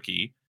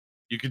Suzuki?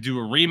 You could do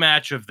a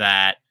rematch of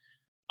that.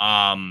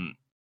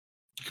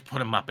 You could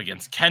put him up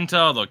against Kenta,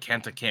 although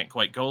Kenta can't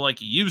quite go like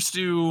he used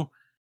to.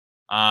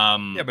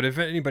 Yeah, but if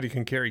anybody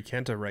can carry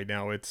Kenta right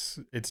now, it's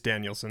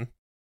Danielson.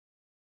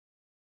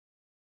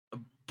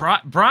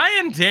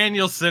 Brian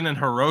Danielson and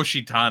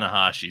Hiroshi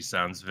Tanahashi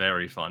sounds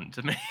very fun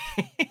to me.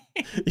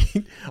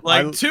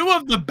 Like two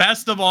of the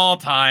best of all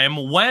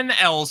time. When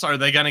else are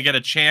they going to get a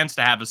chance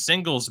to have a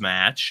singles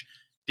match?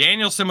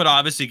 Danielson would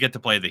obviously get to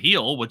play the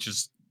heel, which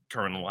is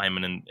current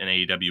alignment in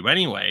AEW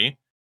anyway.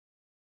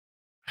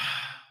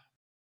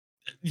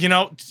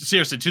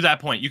 Seriously, to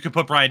that point, you could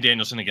put Brian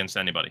Danielson against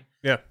anybody.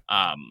 Yeah.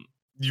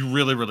 You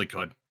really, really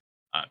could.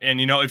 And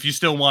if you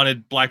still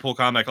wanted Blackpool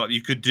Combat Club,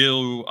 you could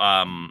do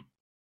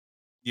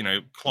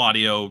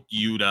Claudio,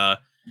 Yuta.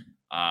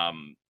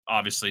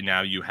 Obviously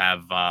now you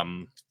have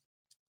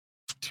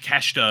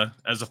Takeshita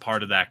as a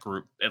part of that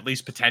group. At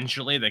least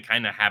potentially, they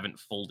kind of haven't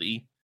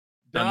fully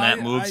done that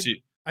move.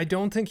 I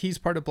don't think he's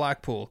part of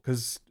Blackpool,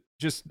 because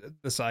just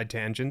the side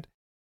tangent.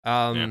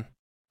 I'd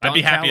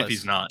be happy if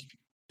he's not.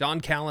 Don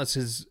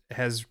Callis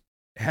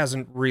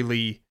hasn't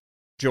really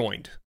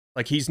joined.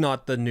 Like, he's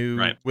not the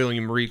new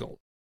William Regal.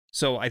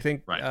 So I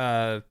think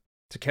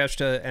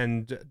Takeshita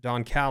and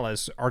Don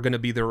Callis are going to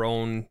be their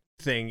own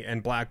thing,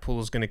 and Blackpool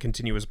is going to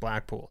continue as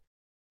Blackpool.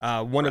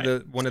 One of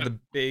the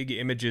big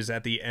images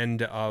at the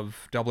end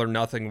of Double or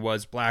Nothing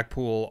was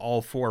Blackpool,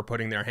 all four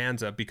putting their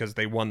hands up because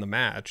they won the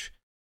match,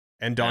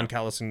 and Don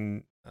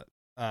Callison.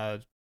 I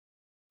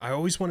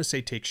always want to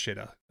say take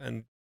Shida,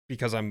 and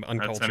because I'm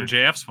uncultured. That's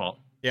MJF's fault.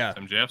 Yeah, it's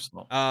MJF's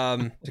fault.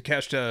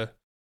 Takeshita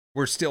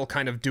were still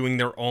kind of doing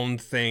their own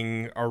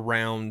thing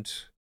around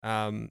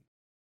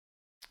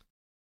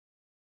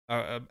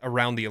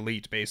around the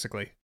Elite,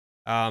 basically.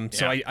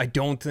 So I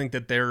don't think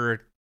that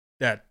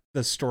the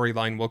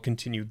storyline will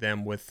continue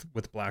them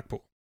with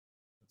Blackpool.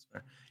 That's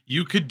fair.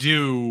 You could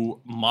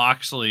do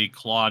Moxley,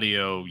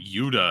 Claudio,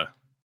 Yuta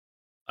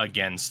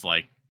against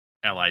like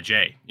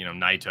LIJ,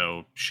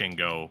 Naito,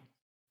 Shingo,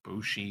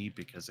 Bushi,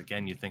 because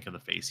again, you think of the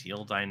face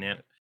heel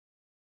dynamic.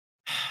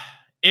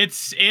 It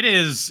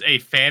is a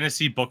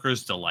fantasy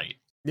booker's delight.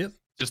 Yep.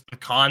 Just the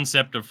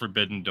concept of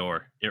Forbidden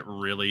Door. It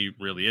really,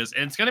 really is.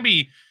 And it's going to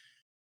be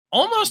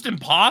almost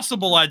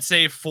impossible, I'd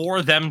say,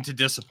 for them to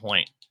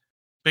disappoint.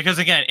 Because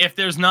again, if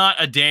there's not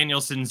a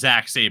Danielson,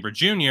 Zack Sabre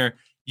Jr.,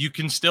 you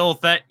can still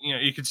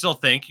you can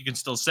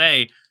still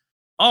say,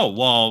 oh,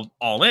 well,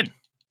 All In.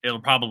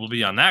 It'll probably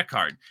be on that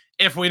card.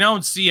 If we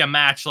don't see a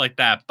match like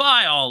that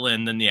by All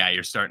In, then yeah,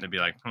 you're starting to be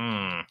like,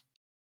 okay,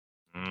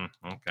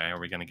 are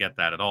we going to get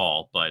that at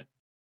all? But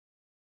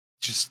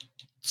just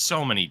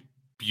so many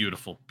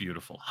beautiful,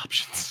 beautiful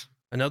options.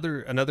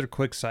 Another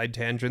quick side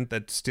tangent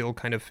that still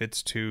kind of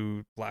fits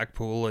to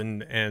Blackpool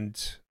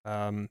and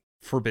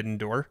Forbidden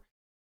Door.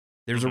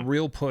 There's a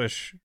real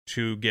push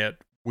to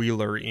get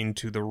Wheeler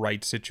into the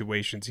right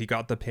situations. He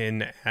got the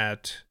pin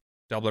at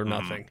Double or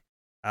Nothing.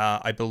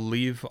 I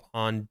believe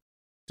on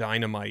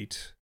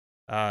Dynamite,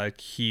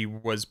 he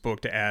was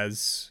booked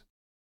as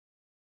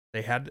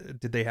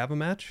did they have a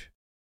match?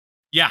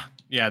 Yeah,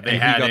 they and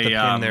had he got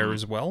the pin there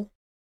as well.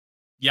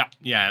 Yeah,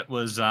 it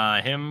was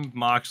him,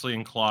 Moxley,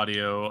 and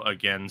Claudio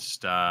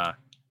against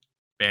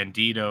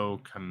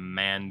Bandito,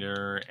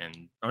 Commander,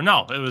 it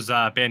was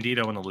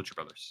Bandito and the Lucha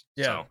Brothers.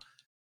 Yeah. So,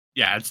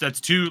 yeah, that's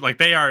two, like,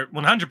 they are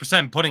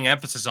 100% putting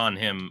emphasis on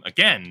him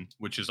again,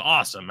 which is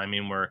awesome. I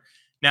mean, we're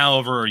now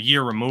over a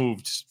year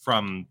removed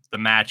from the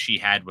match he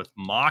had with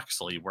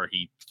Moxley where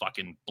he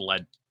fucking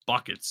bled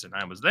buckets, and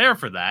I was there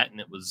for that,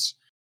 and it was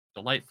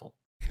delightful.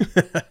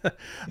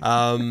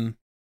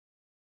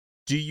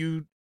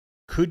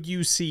 Could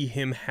you see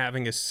him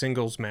having a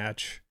singles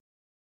match?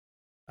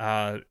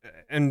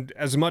 And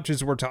as much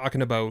as we're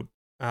talking about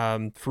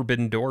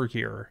Forbidden Door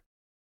here,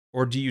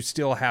 or do you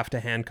still have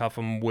to handcuff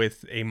him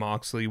with a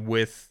Moxley,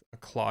 with a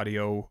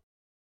Claudio,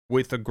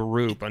 with a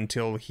group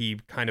until he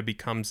kind of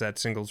becomes that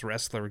singles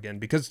wrestler again?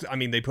 Because I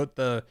mean, they put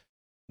the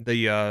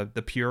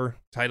Pure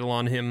title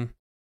on him,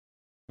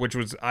 which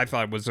I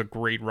thought was a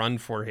great run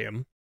for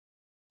him.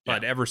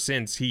 But ever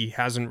since, he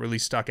hasn't really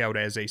stuck out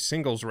as a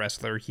singles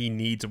wrestler. He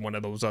needs one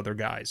of those other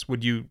guys.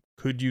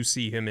 Could you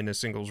see him in a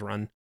singles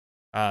run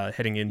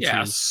heading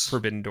into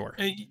Forbidden Door?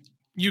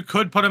 You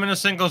could put him in a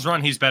singles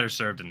run. He's better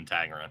served in the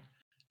tag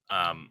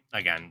run.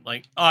 Again,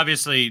 like,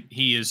 obviously,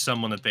 he is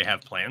someone that they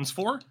have plans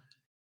for.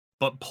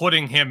 But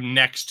putting him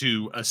next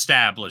to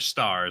established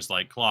stars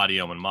like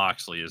Claudio and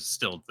Moxley is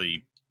still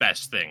the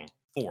best thing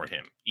for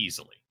him,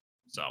 easily.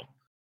 So,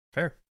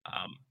 fair.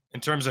 In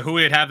terms of who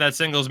he'd have that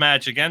singles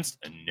match against,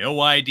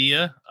 no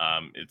idea.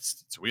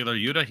 It's Wheeler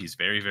Yuta. He's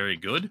very, very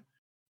good.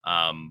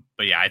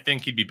 But yeah, I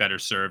think he'd be better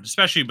served,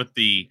 especially with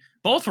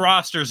both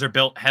rosters are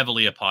built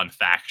heavily upon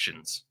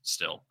factions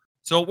still.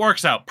 So it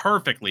works out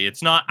perfectly.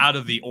 It's not out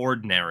of the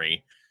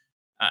ordinary,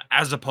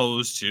 as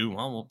opposed to,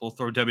 well, we'll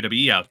throw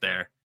WWE out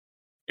there.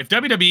 If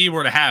WWE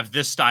were to have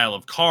this style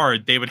of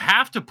card, they would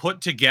have to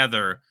put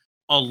together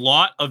a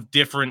lot of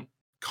different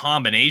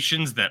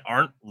combinations that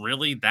aren't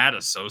really that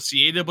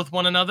associated with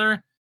one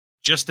another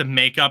just to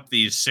make up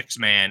these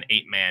 6-man,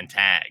 8-man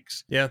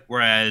tags. Yeah.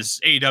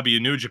 Whereas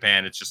AEW New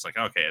Japan, it's just like,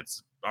 okay,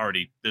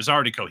 there's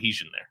already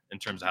cohesion there in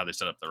terms of how they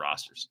set up their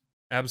rosters.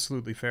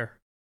 Absolutely fair.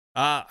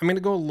 I'm going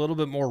to go a little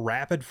bit more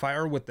rapid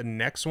fire with the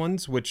next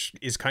ones, which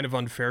is kind of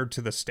unfair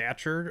to the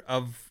stature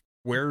of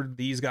where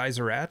these guys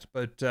are at,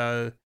 but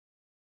the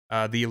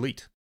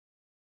Elite.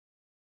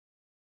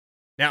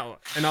 Now,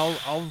 and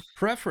I'll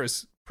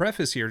preface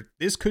here,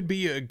 this could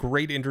be a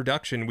great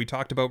introduction. We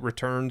talked about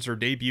returns or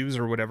debuts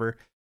or whatever.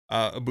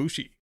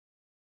 Ibushi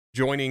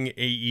joining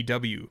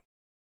AEW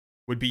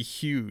would be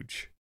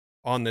huge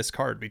on this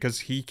card because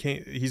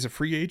he's a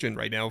free agent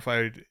right now.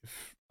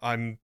 If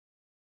I'm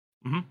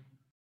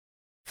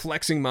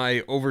flexing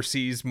my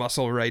overseas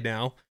muscle right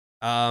now,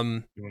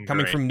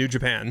 coming from New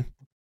Japan.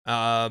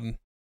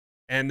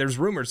 And there's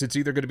rumors it's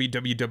either going to be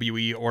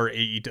WWE or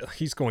AEW.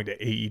 He's going to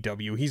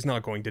AEW. He's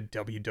not going to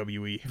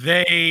WWE.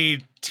 They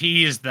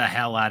teased the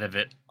hell out of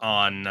it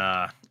on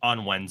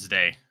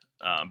Wednesday.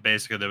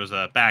 Basically, there was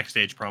a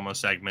backstage promo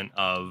segment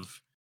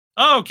of,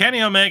 oh,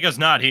 Kenny Omega's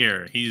not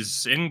here.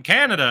 He's in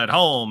Canada at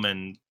home.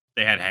 And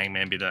they had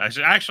Hangman be the...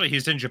 Actually,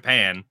 he's in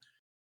Japan.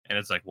 And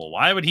it's like, well,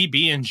 why would he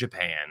be in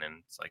Japan? And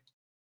it's like,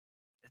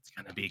 it's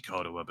going to be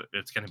Kota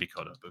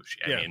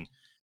Ibushi. I mean,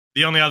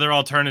 The only other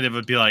alternative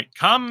would be like,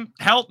 come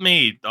help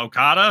me,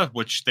 Okada,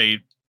 which they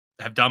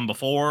have done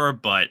before,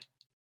 but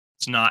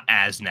it's not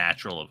as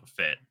natural of a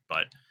fit.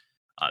 But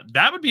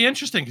that would be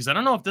interesting because I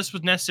don't know if this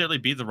would necessarily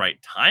be the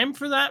right time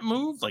for that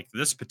move, like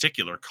this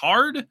particular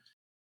card.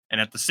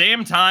 And at the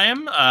same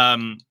time,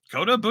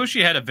 Kota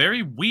Ibushi had a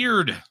very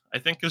weird, I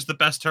think is the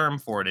best term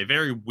for it, a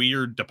very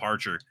weird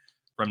departure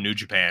from New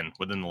Japan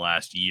within the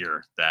last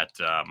year that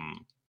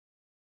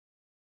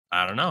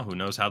I don't know. Who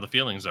knows how the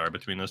feelings are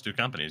between those two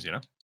companies, you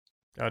know?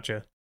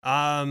 Gotcha.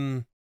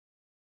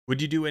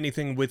 Would you do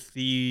anything with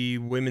the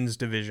women's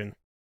division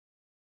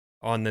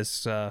on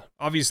this?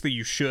 Obviously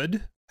you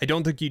should. I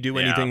don't think you do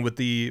anything with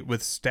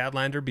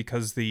Statlander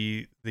because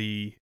the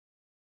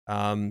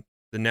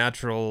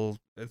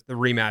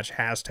rematch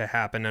has to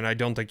happen, and I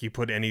don't think you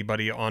put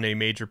anybody on a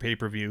major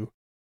pay-per-view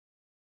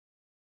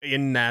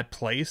in that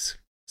place.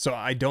 So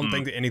I don't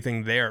think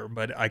anything there,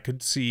 but I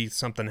could see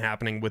something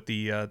happening with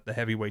the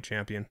heavyweight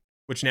champion,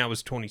 which now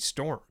is Toni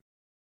Storm.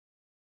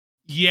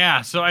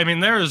 Yeah, so I mean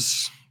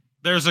there's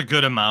a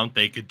good amount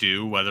they could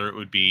do, whether it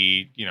would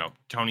be,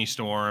 Toni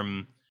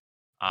Storm,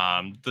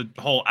 the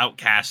whole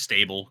Outcast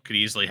stable could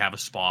easily have a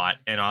spot,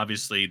 and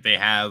obviously they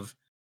have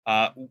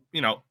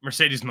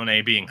Mercedes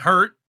Moné being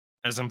hurt,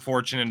 as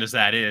unfortunate as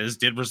that is,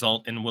 did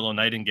result in Willow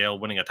Nightingale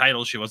winning a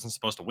title she wasn't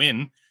supposed to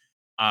win.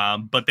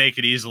 But they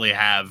could easily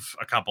have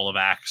a couple of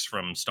acts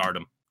from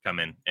Stardom come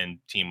in and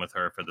team with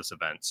her for this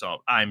event. So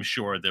I'm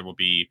sure there will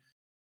be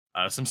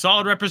some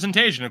solid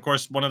representation. Of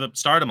course, one of the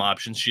Stardom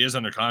options, she is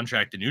under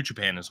contract in New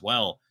Japan as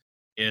well,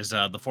 is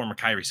the former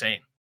Kairi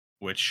Sane,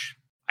 which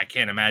I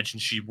can't imagine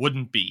she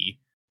wouldn't be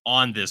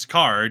on this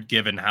card,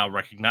 given how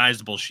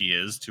recognizable she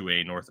is to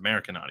a North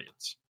American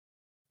audience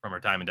from her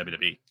time in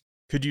WWE.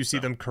 Could you see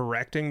them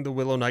correcting the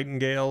Willow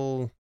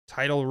Nightingale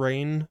title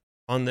reign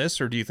on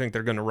this, or do you think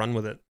they're going to run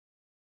with it?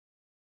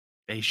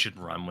 They should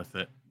run with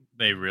it.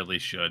 They really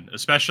should,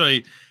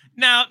 especially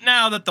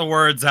now that the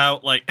word's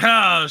out, like,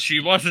 she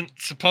wasn't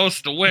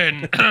supposed to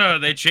win.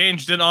 They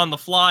changed it on the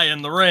fly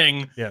in the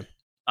ring. Yeah.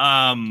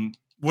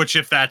 Which,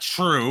 if that's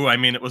true, I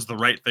mean, it was the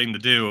right thing to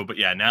do. But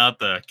yeah, now that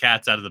the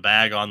cat's out of the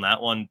bag on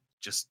that one,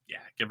 just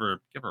give her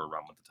a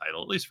run with the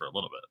title, at least for a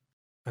little bit.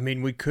 I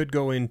mean, we could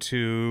go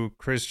into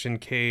Christian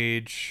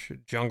Cage,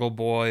 Jungle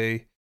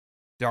Boy,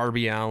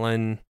 Darby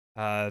Allin,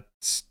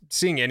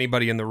 seeing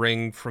anybody in the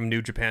ring from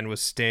New Japan with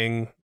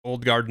Sting,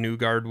 Old Guard, New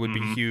Guard would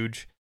be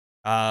huge.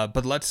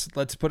 But let's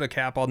put a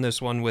cap on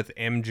this one with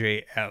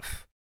MJF.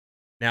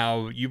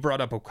 Now, you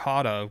brought up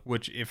Okada,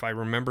 which, if I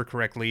remember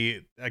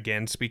correctly,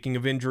 again, speaking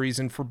of injuries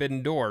in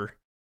Forbidden Door,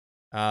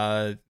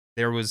 he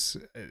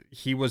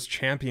was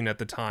champion at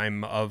the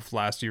time of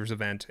last year's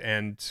event,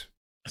 and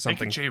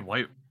something.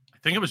 I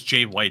think it was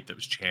Jay White that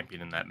was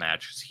champion in that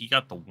match. He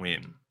got the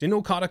win. Didn't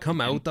Okada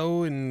come out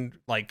though and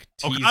like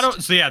teased?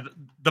 Okada, so yeah,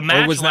 the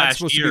match or was that last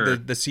supposed year, to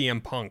be the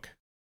CM Punk?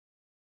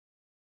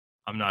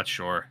 I'm not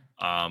sure.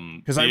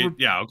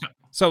 Okay.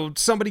 So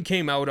somebody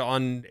came out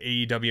on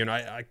AEW, and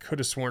I could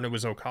have sworn it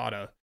was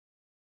Okada,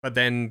 but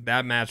then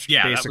that match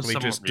basically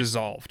just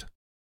dissolved.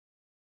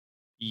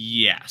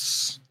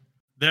 Yes.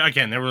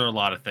 There were a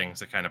lot of things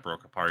that kind of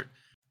broke apart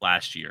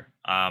last year.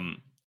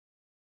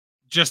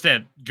 Just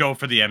to go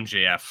for the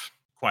MJF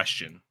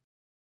question.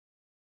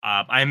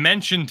 I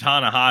mentioned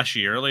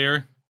Tanahashi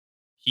earlier.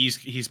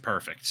 He's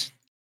perfect.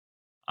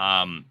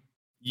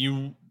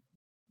 You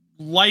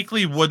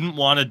likely wouldn't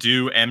want to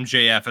do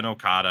MJF and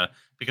Okada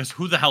because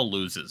who the hell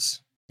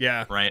loses?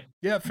 Yeah. Right?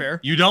 Yeah, fair.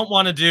 You don't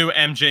want to do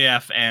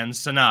MJF and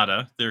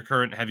Sonata, their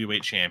current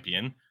heavyweight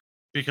champion,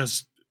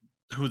 because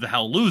who the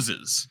hell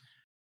loses?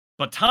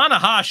 But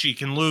Tanahashi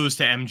can lose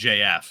to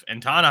MJF.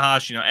 And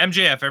Tanahashi,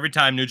 MJF, every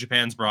time New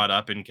Japan's brought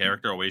up in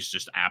character, always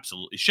just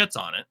absolutely shits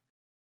on it.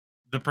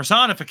 The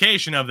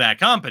personification of that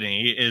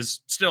company is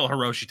still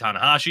Hiroshi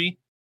Tanahashi.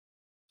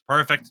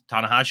 Perfect.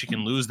 Tanahashi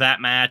can lose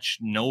that match,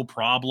 no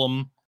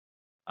problem.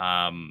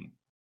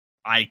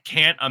 I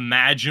can't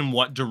imagine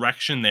what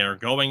direction they're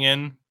going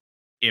in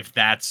if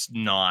that's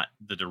not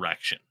the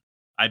direction.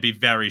 I'd be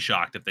very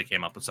shocked if they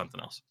came up with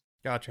something else.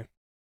 Gotcha.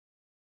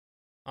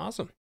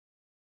 Awesome.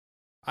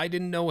 I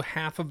didn't know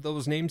half of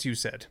those names you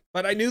said,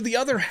 but I knew the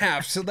other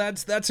half, so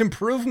that's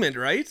improvement,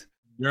 right?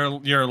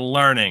 You're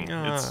learning.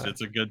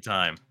 It's a good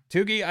time.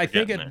 Tugi, I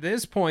think at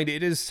this point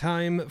it is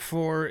time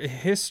for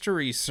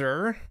history,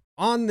 sir.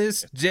 On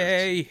this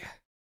day,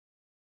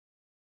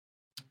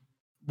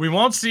 we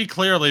won't see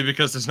clearly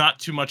because there's not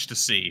too much to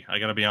see. I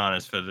gotta be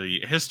honest. For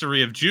the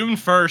history of June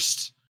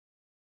 1st,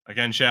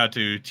 again, shout out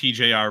to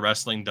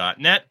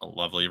tjrwrestling.net, a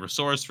lovely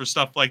resource for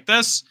stuff like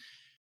this.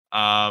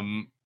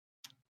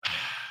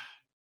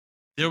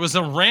 There was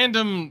a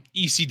random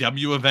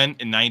ECW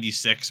event in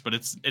 '96, but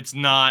it's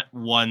not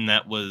one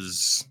that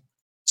was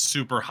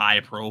super high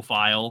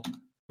profile.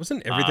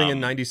 Wasn't everything in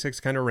 '96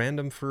 kind of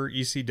random for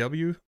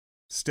ECW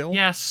still?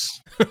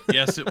 Yes.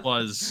 Yes, it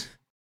was.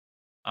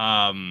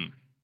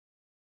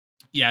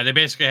 Yeah, they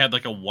basically had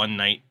like a one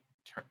night.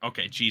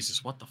 Okay,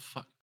 Jesus, what the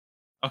fuck?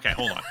 Okay,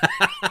 hold on.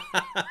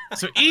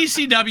 So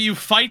ECW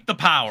Fight the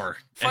Power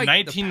in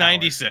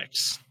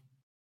 1996.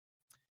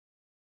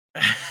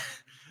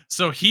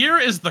 So here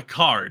is the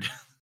card.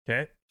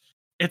 Okay.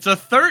 It's a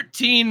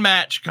 13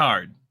 match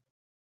card.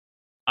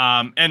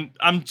 And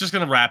I'm just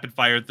gonna rapid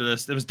fire through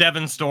this. It was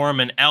Devon Storm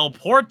and El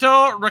Puerto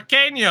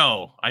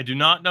Riqueño. I do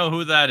not know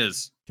who that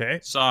is. Okay.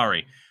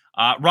 Sorry.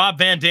 Rob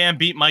Van Dam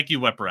beat Mikey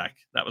Whipwreck.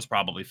 That was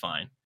probably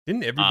fine.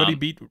 Didn't everybody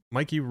beat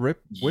Mikey Whipwreck?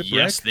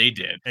 Yes, they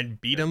did. And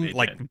beat Yes, him? they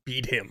Like, did.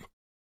 beat him.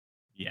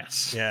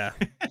 Yes. Yeah.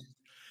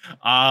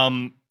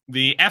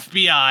 The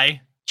FBI,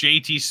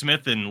 JT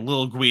Smith and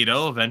Lil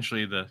Guido,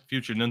 eventually the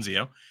future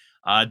nuncio,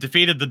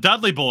 defeated the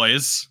Dudley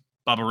Boys,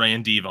 Bubba Ray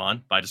and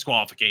Devon, by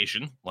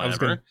disqualification.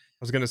 Whatever. I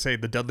was gonna say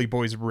the Dudley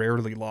Boys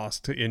rarely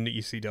lost in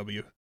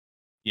ECW.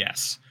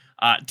 Yes.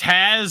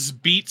 Taz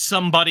beat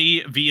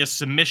somebody via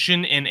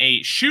submission in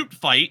a shoot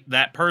fight.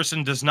 That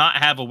person does not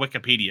have a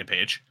Wikipedia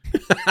page.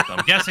 So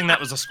I'm guessing that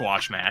was a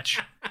squash match.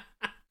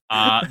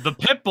 The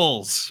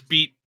Pitbulls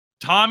beat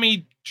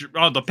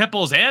the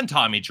Pitbulls and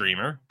Tommy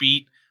Dreamer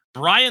beat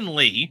Brian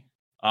Lee,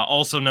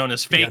 also known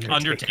as Fake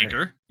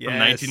Undertaker from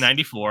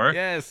 1994.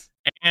 Yes.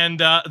 And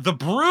the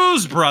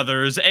Bruise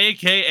Brothers,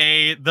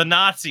 a.k.a. the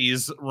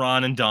Nazis,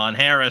 Ron and Don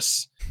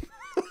Harris.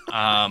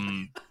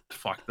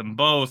 Fuck them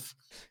both.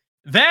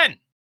 Then,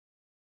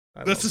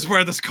 this is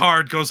where this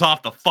card goes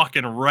off the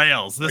fucking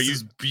rails. This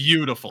is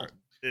beautiful.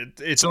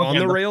 It's on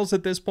the rails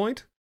at this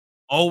point?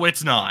 Oh,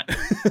 it's not.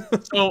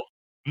 So,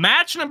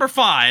 match number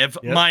 5,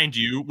 Yep. mind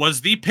you, was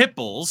the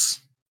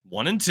Pitbulls,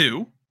 1 and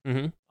 2.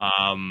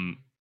 Mm-hmm.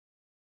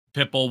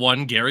 Pitbull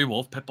 1, Gary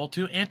Wolf. Pitbull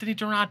 2, Anthony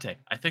Durante.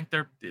 I think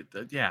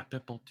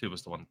Pitbull 2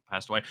 was the one that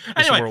passed away.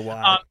 Anyway,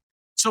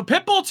 so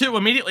Pitbull 2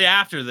 immediately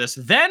after this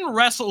then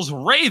wrestles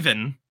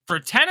Raven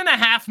for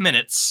 10.5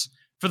 minutes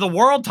for the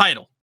world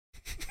title.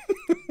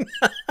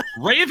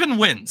 Raven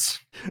wins.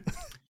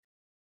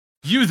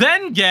 You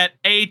then get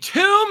a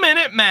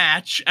 2-minute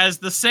match as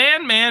the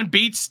Sandman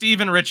beats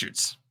Steven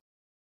Richards.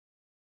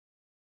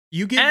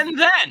 You give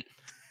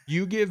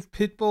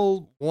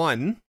Pitbull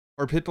 1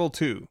 or Pitbull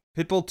 2.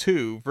 Pitbull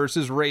 2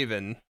 versus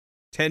Raven,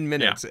 10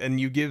 minutes, and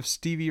you give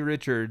Stevie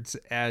Richards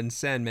and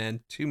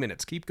Sandman 2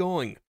 minutes. Keep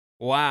going.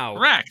 Wow.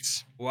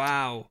 Correct.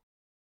 Wow.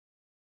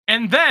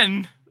 And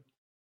then,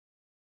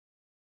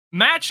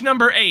 match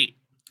number 8.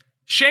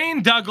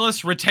 Shane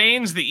Douglas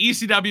retains the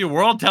ECW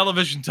World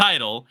Television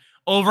title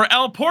over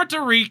El Puerto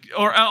Riqueño,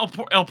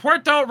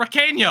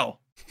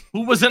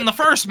 who was in the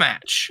first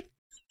match.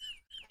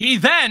 He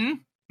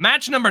then,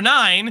 match number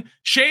 9,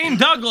 Shane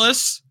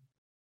Douglas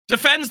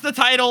defends the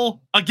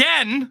title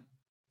again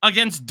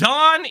against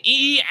Don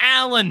E.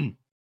 Allen.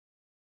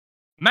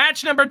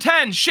 Match number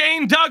 10,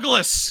 Shane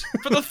Douglas,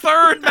 for the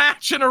third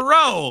match in a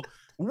row,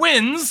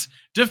 wins,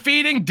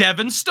 defeating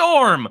Devon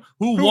Storm,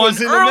 who won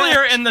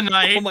earlier in the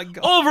night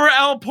over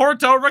El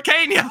Puerto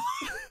Riqueño.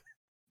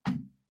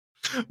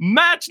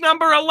 Match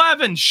number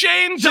 11,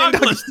 Shane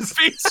Douglas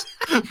defeats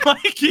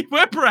Mikey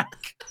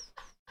Whipwreck.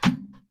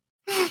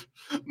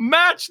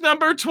 Match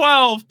number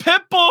 12,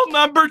 Pitbull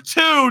number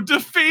 2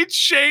 defeats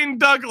Shane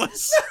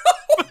Douglas.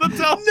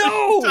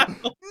 No!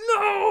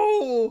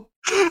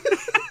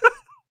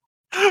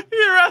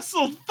 He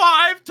wrestled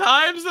 5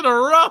 times in a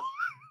row.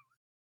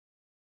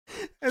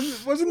 And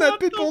wasn't that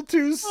Pitbull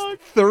 2's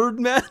third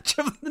match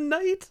of the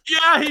night?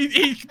 Yeah,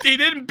 he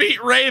didn't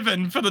beat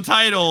Raven for the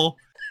title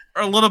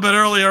a little bit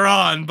earlier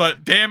on,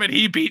 but damn it,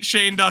 he beat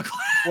Shane Douglas.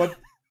 What?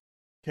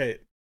 Okay.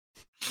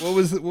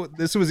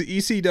 This was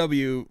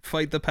ECW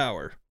Fight the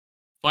Power.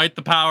 Fight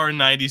the Power in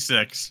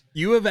 96.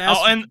 You have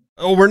asked...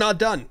 we're not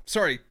done.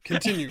 Sorry.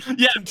 Continue.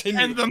 Continue.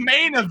 And the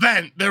main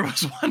event, there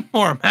was one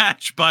more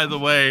match, by the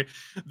way.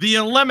 The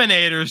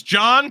Eliminators,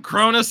 John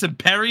Cronus and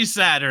Perry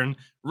Saturn,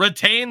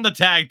 retain the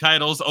tag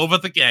titles over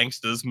the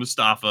Gangsters,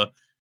 Mustafa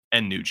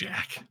and New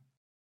Jack.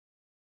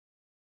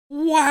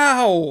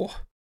 Wow.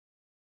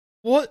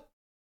 What?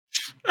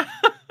 It's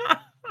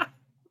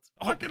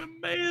fucking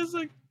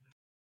amazing.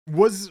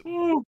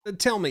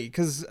 Tell me,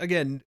 because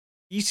again,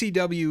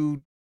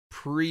 ECW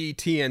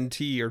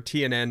pre-TNT or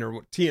TNN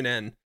or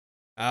TNN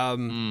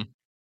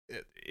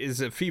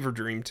is a fever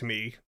dream to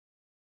me.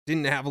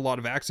 Didn't have a lot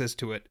of access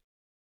to it.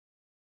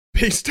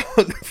 Based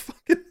on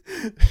fucking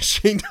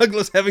Shane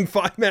Douglas having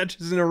 5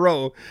 matches in a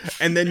row,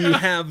 and then you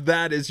have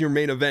that as your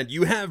main event.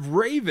 You have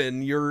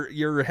Raven,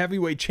 your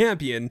heavyweight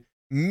champion,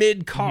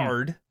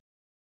 mid-card.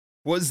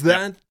 Was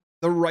that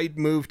the right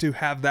move to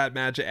have that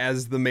match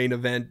as the main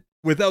event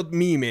without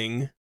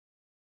memeing?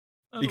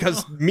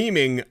 Because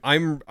memeing,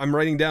 I'm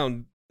writing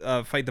down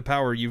Fight the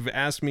Power. You've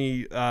asked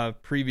me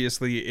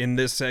previously in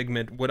this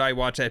segment, would I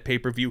watch that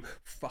pay-per-view?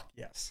 Fuck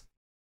yes.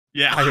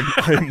 Yeah.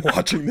 I'm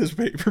watching this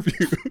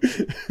pay-per-view.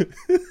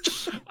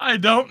 I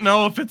don't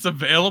know if it's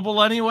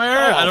available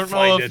anywhere. I don't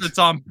know if it's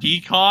on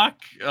Peacock.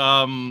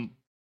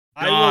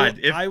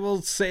 I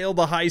will sail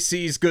the high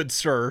seas, good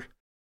sir.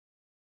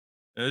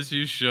 As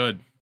you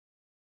should.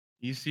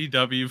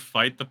 ECW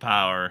Fight the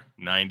Power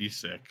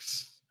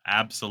 96.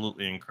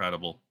 Absolutely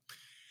incredible.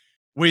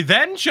 We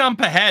then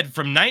jump ahead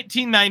from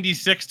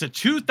 1996 to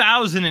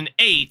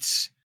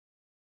 2008.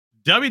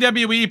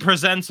 WWE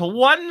presents a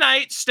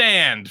one-night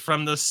stand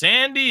from the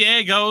San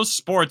Diego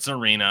Sports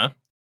Arena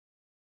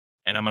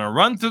And I'm going to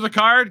run through the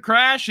card,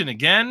 Crash. And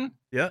again,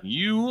 Yeah.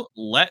 you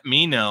let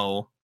me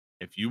know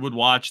if you would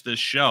watch this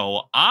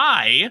show.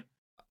 I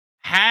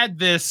had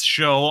this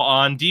show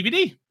on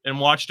DVD and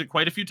watched it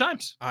quite a few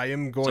times. I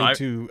am going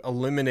to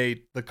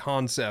eliminate the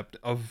concept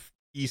of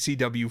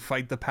ECW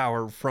Fight the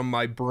Power from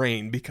my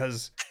brain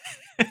because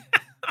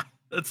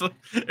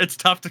it's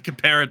tough to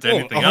compare it to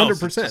anything 100%.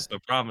 else. It's just a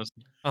promise.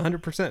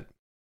 100%.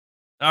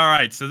 All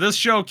right, so this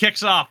show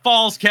kicks off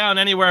Falls Count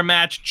Anywhere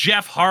match,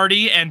 Jeff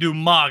Hardy and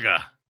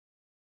Umaga.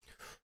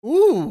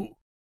 Ooh.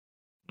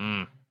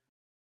 Mm.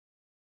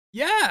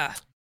 Yeah.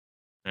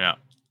 Yeah.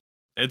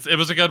 It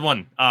was a good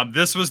one.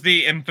 This was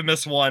the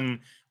infamous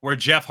one where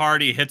Jeff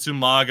Hardy hits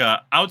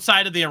Umaga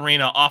outside of the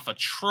arena off a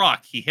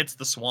truck. He hits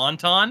the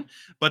Swanton,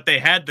 but they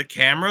had the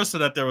camera so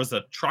that there was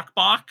a truck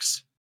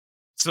box.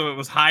 So it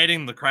was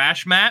hiding the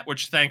crash mat,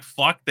 which thank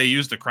fuck they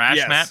used a crash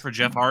mat for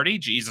Jeff Hardy.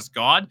 Jesus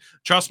God.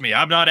 Trust me,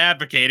 I'm not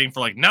advocating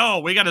for no,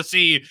 we got to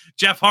see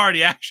Jeff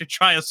Hardy actually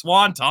try a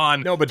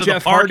Swanton. No, but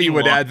Jeff Hardy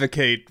would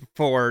advocate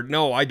for,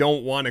 no, I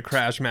don't want a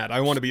crash mat.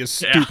 I want to be as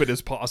stupid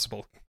as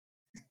possible.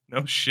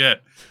 No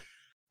shit.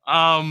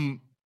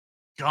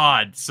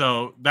 God.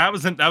 So that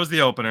was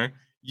the opener.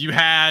 You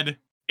had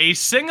a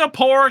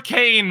Singapore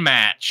Cane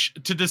match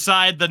to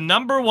decide the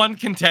number one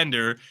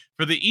contender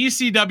for the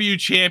ECW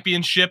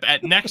Championship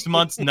at next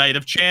month's Night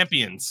of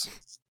Champions.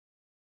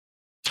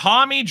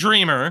 Tommy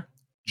Dreamer,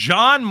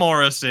 John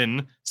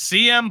Morrison,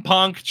 CM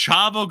Punk,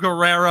 Chavo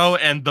Guerrero,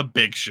 and The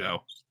Big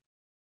Show.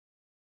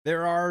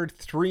 There are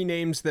 3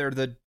 names there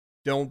that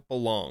don't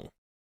belong.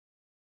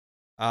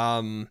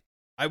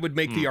 I would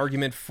make the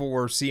argument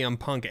for CM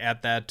Punk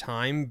at that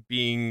time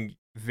being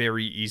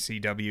very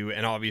ECW,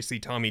 and obviously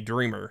Tommy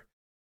Dreamer,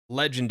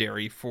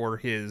 legendary for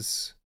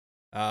his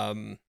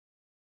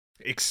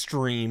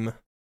extreme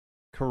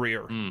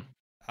career.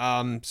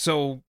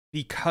 So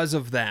because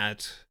of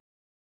that,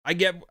 I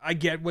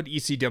get what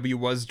ECW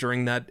was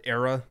during that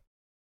era,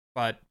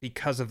 but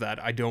because of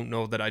that, I don't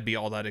know that I'd be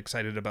all that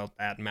excited about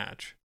that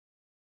match.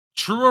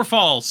 True or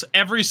false?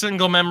 Every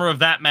single member of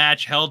that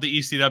match held the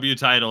ECW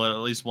title at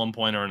least one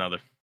point or another.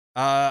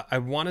 I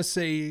want to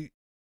say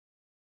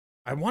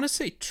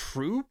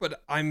true,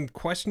 but I'm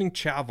questioning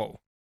Chavo.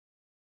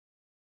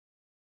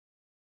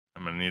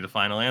 I'm going to need a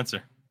final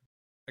answer.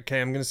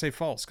 Okay, I'm going to say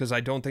false, because I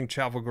don't think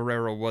Chavo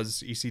Guerrero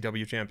was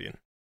ECW champion.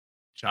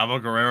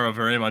 Chavo Guerrero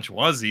very much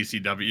was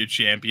ECW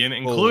champion,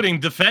 including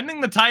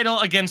defending the title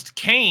against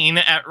Kane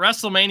at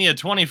WrestleMania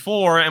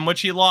 24, in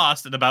which he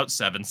lost in about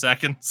 7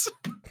 seconds.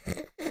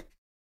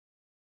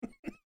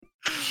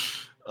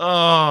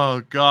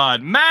 Oh,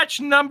 God. Match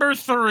number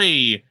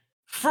 3.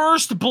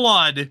 First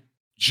Blood,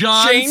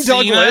 John Shane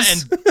Cena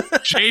Douglas. and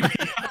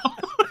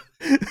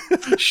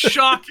JBL.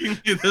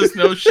 Shockingly, there's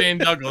no Shane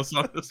Douglas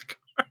on this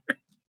card.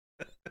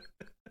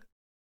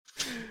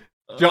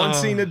 John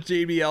Cena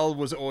JBL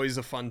was always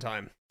a fun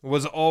time.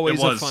 Was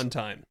always a fun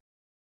time.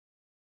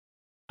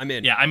 I'm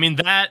in. Yeah, I mean,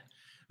 that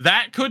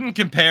couldn't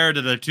compare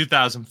to the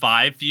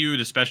 2005 feud,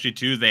 especially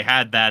too. They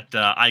had that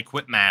I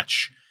Quit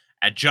match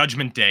at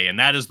Judgment Day, and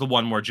that is the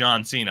one where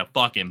John Cena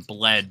fucking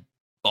bled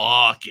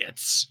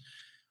buckets.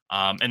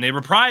 And they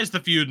reprised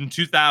the feud in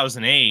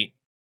 2008,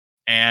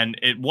 and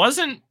it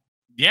wasn't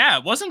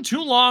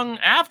too long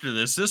after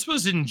this. This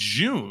was in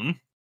June.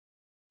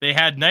 They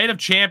had Night of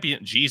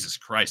Champions. Jesus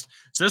Christ.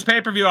 So this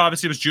pay-per-view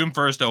obviously was June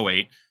 1st,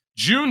 08.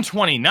 June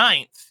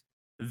 29th,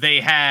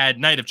 they had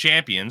Night of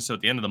Champions, so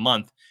at the end of the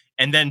month.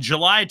 And then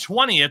July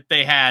 20th,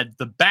 they had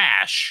The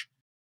Bash,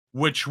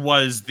 which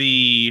was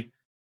I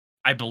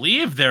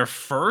believe their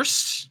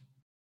first.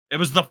 It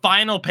was the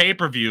final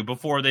pay-per-view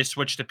before they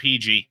switched to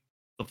PG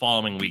the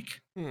following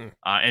week.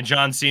 And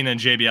John Cena and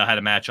JBL had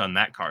a match on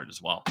that card as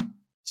well.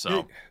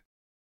 So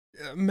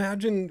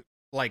imagine,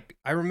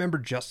 I remember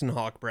Justin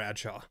Hawk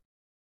Bradshaw.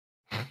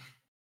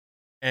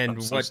 And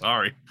I'm so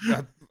sorry.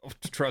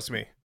 Trust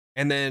me.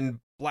 And then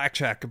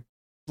Blackjack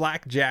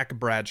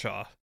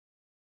Bradshaw.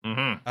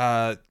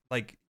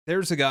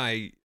 There's a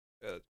guy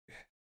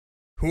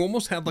who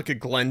almost had a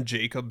Glenn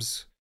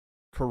Jacobs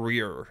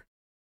career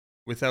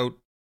without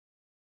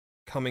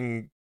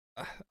coming.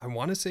 I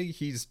want to say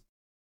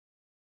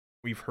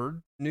we've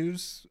heard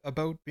news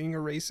about being a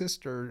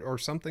racist or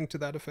something to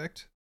that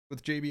effect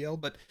with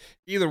JBL, but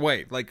either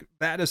way,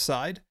 that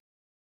aside,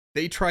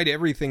 they tried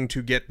everything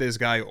to get this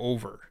guy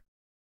over.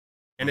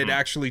 And it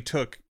actually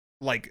took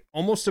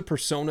almost a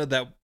persona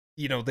that,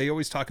 they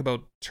always talk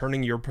about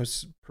turning your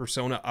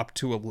persona up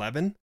to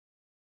 11.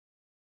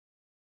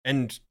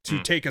 And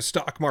to take a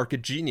stock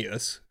market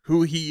genius,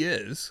 who he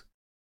is,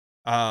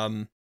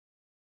 turn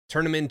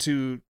him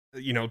into,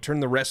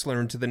 turn the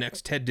wrestler into the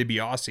next Ted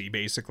DiBiase,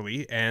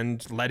 basically,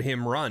 and let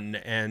him run,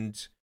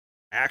 and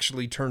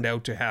actually turned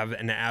out to have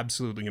an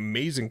absolutely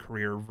amazing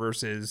career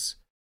versus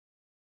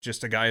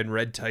just a guy in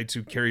red tights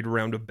who carried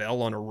around a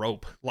bell on a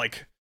rope.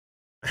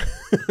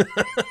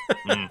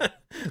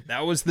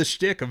 That was the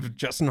shtick of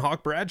Justin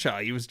Hawk Bradshaw.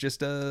 He was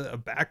just a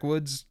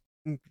backwoods.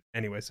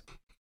 Anyways.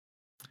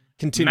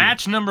 Continue.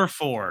 Match number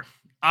 4.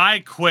 I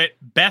Quit,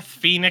 Beth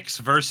Phoenix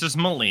versus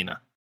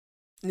Melina.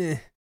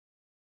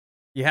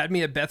 You had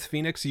me at Beth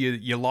Phoenix.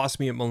 You lost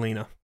me at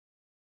Melina.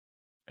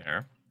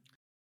 There.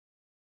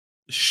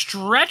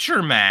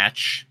 Stretcher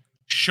match.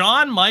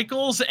 Shawn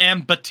Michaels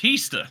and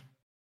Batista.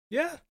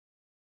 Yeah.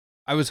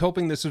 I was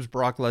hoping this was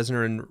Brock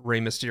Lesnar and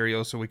Rey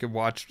Mysterio so we could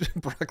watch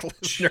Brock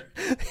Lesnar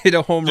hit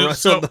a home run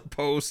on the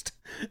post.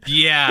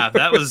 Yeah,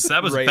 that was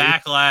Ray.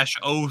 Backlash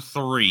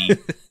 03.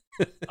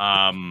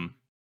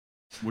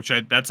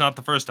 That's not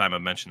the first time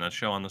I've mentioned that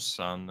show on this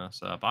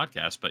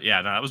podcast, but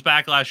yeah, no, that was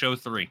Backlash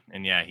 03.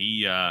 And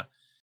yeah,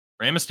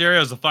 Rey Mysterio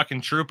is a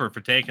fucking trooper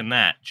for taking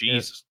that.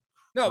 Jesus.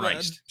 No,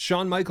 Christ.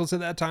 Shawn Michaels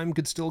at that time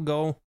could still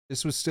go.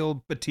 This was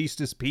still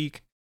Batista's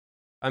peak.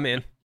 I'm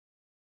in.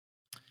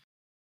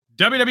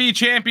 WWE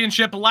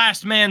Championship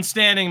Last Man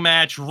Standing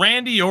match,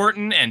 Randy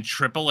Orton and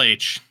Triple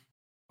H.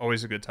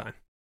 Always a good time.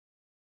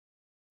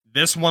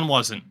 This one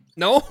wasn't.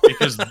 No?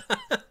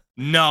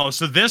 No,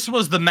 so this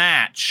was the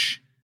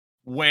match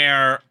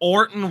where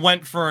Orton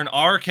went for an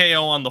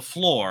RKO on the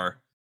floor.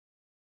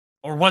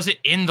 Or was it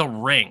in the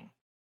ring?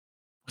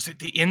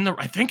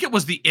 I think it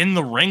was the in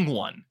the ring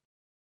one.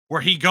 Where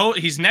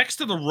he's next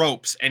to the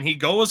ropes and he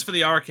goes for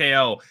the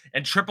RKO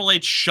and Triple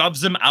H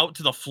shoves him out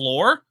to the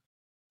floor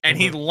and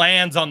he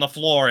lands on the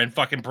floor and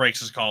fucking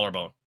breaks his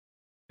collarbone.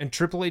 And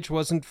Triple H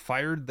wasn't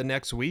fired the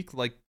next week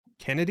like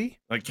Kennedy?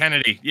 Like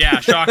Kennedy. Yeah,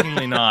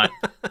 shockingly not.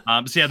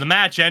 So yeah, the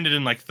match ended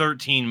in like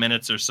 13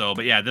 minutes or so.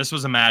 But yeah, this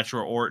was a match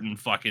where Orton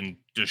fucking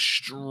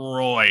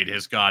destroyed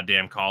his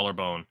goddamn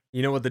collarbone.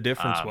 You know what the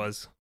difference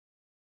was?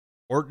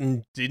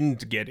 Orton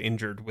didn't get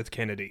injured with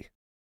Kennedy.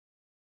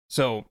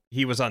 So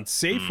he was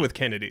unsafe with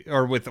Kennedy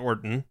or with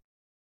Orton,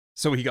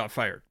 so he got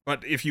fired.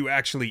 But if you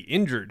actually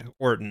injured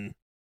Orton,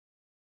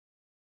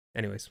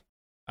 anyways,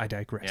 I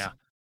digress. Yeah,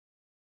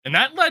 and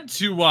that led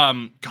to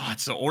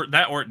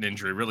that Orton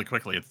injury really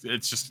quickly.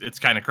 It's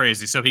kind of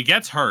crazy. So he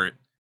gets hurt,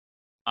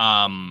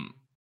 and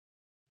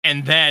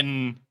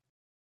then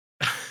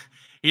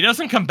he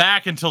doesn't come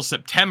back until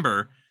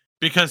September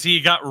because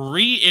he got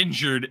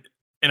re-injured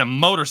in a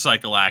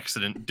motorcycle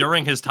accident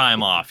during his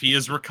time off. He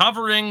is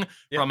recovering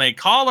from a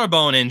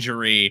collarbone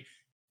injury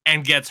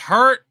and gets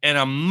hurt in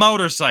a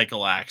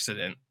motorcycle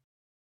accident,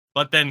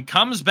 but then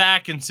comes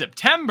back in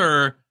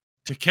September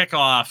to kick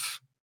off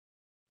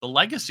the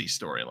Legacy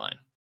storyline,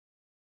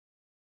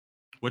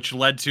 which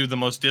led to the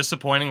most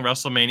disappointing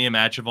WrestleMania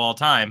match of all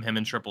time, him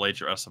and Triple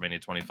H at WrestleMania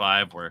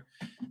 25, where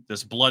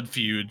this blood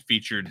feud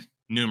featured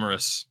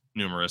numerous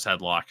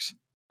headlocks.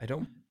 I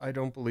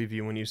don't believe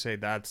you when you say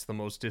that's the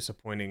most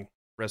disappointing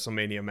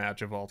WrestleMania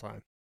match of all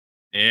time.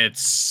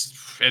 It's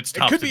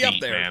tough to beat, up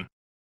there, man.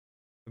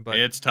 But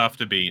it's tough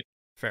to beat.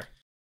 Fair.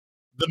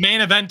 The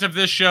main event of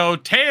this show,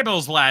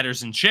 tables,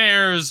 ladders, and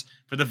chairs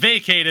for the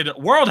vacated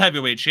World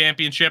Heavyweight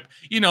Championship.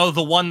 You know,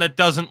 the one that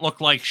doesn't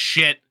look like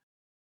shit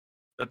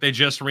that they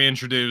just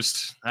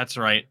reintroduced. That's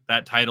right.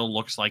 That title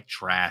looks like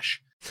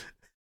trash.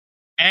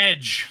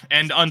 Edge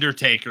and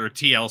Undertaker,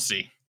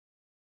 TLC.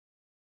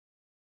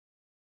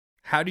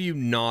 How do you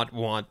not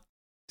want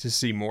to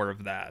see more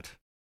of that?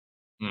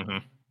 Mm-hmm.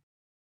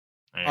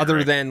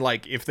 Other than,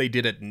 like, if they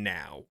did it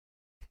now.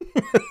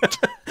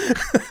 The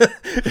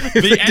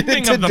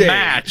ending of the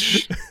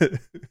match.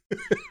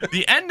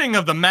 The ending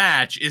of the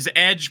match is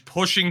Edge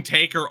pushing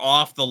Taker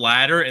off the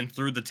ladder and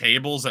through the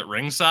tables at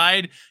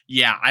ringside.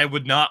 Yeah, I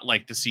would not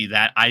like to see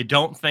that. I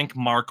don't think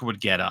Mark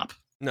would get up.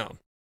 No.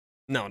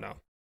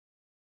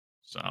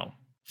 So,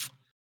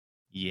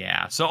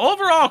 yeah. So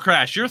overall,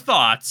 Crash, your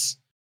thoughts.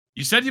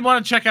 You said you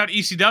want to check out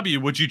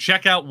ECW. Would you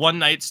check out One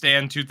Night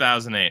Stand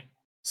 2008?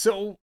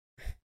 So,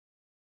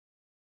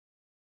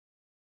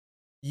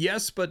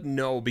 yes, but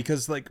no,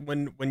 because like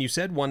when you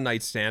said One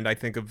Night Stand, I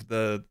think of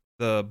the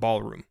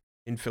ballroom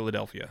in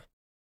Philadelphia.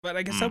 But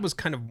I guess that was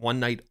kind of one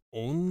night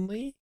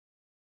only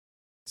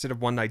instead of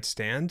One Night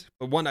Stand.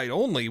 But One Night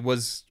Only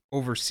was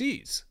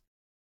overseas.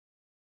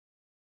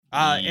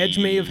 Edge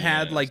may have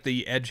had like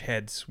the Edge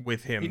heads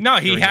with him. No,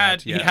 he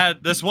had.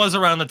 This was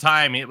around the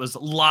time it was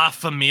La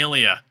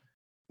Familia.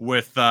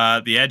 With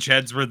the Edge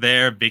heads were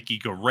there, Vicky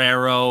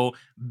Guerrero,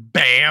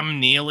 Bam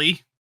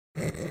Neely.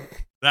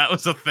 That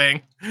was a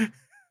thing.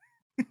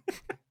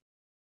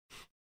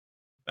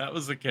 That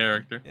was a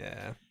character.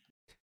 Yeah.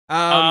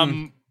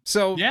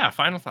 So yeah,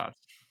 final thoughts.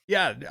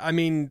 Yeah, I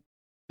mean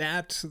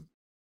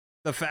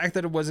the fact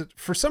that it wasn't,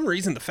 for some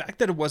reason, the fact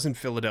that it wasn't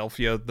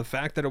Philadelphia, the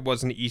fact that it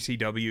wasn't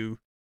ECW,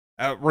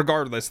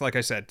 regardless, like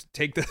I said,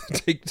 take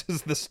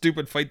the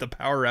stupid fight the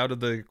power out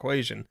of the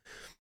equation.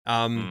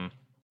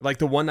 Like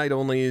the One Night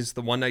Only is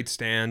the One Night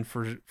Stand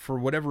for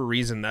whatever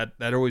reason that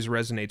always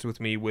resonates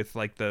with me with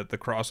like the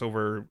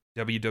crossover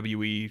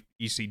WWE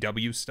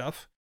ECW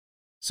stuff.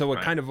 So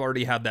it kind of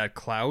already had that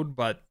cloud,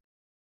 but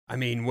I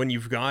mean when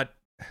you've got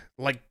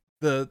like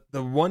the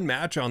one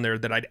match on there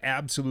that I'd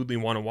absolutely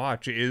want to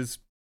watch is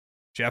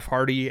Jeff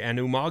Hardy and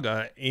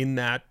Umaga in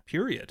that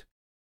period.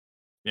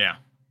 Yeah.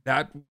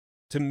 That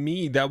to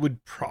me that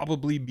would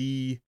probably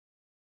be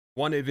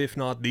one of, if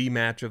not the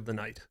match of the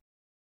night.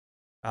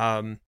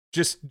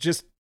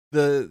 Just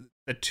the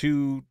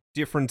two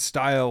different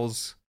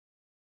styles,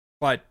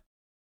 but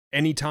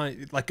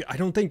anytime, like, I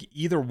don't think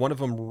either one of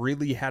them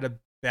really had a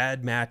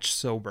bad match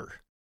sober.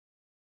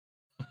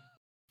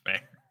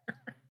 Fair.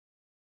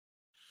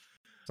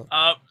 So-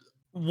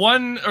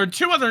 One or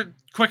two other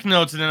quick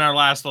notes, and then our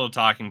last little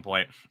talking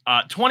point.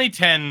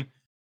 2010,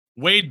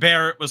 Wade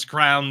Barrett was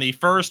crowned the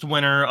first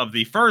winner of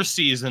the first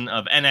season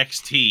of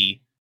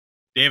NXT.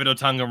 David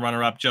Otunga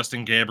runner-up,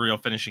 Justin Gabriel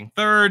finishing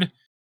third.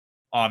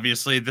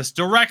 Obviously, this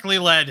directly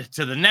led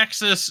to the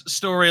Nexus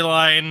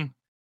storyline,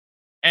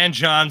 and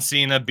John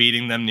Cena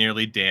beating them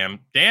nearly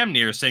damn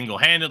near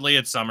single-handedly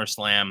at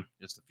SummerSlam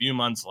just a few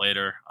months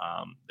later.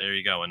 There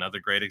you go. Another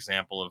great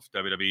example of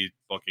WWE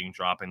booking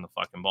dropping the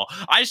fucking ball.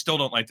 I still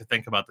don't like to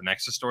think about the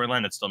Nexus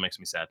storyline. It still makes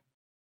me sad.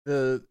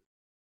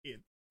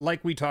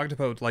 Like we talked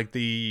about, like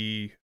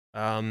the,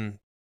 I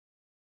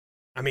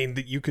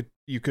mean, you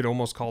could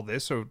almost call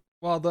this, or,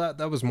 well,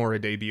 that was more a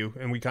debut,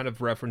 and we kind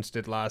of referenced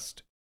it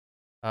last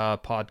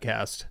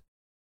podcast.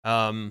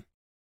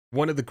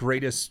 One of the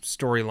greatest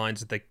storylines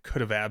that they could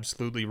have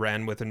absolutely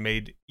ran with and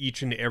made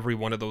each and every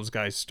one of those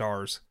guys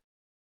stars,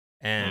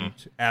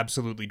 and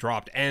absolutely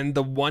dropped. And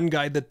the one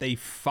guy that they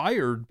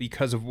fired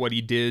because of what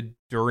he did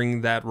during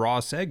that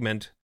Raw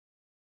segment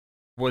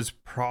was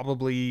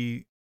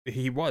probably,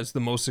 he was the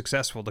most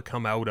successful to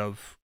come out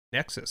of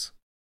Nexus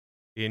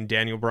in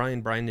Daniel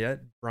Bryan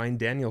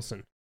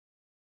Danielson.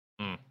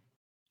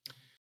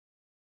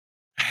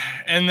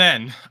 And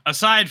then,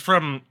 aside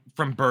from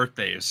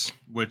birthdays,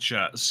 which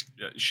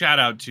shout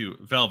out to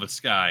Velvet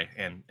Sky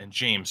and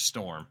James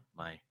Storm,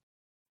 my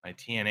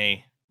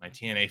TNA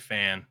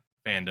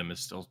fandom is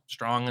still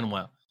strong and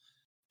well.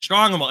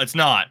 It's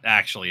not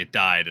actually. It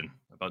died in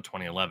about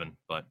 2011,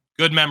 but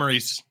good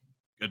memories.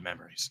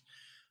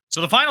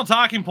 So the final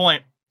talking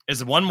point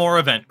is one more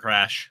event,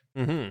 Crash.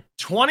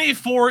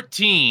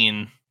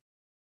 2014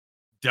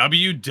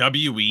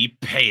 WWE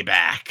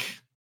Payback.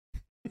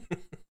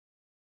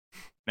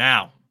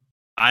 Now,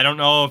 I don't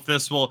know if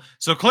this will...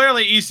 So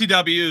clearly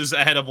ECW is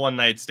ahead of One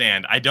Night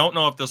Stand. I don't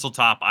know if this will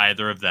top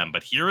either of them,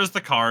 but here is the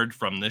card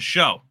from this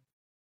show.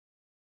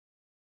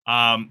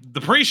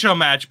 The pre-show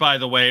match, by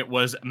the way,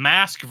 was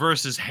Mask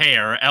versus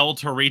Hair, El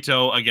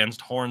Torito against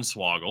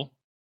Hornswoggle.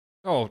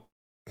 Oh,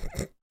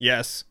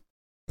 yes.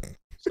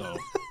 So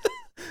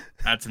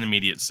that's an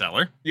immediate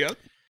seller. Yep.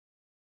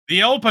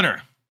 The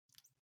opener,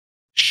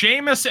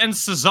 Sheamus and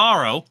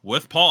Cesaro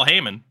with Paul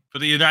Heyman for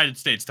the United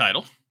States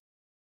title.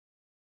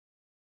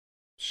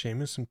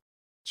 Sheamus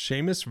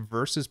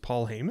versus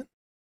Paul Heyman?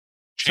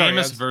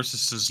 Sheamus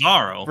versus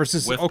Cesaro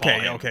versus with Paul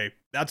Heyman. Okay.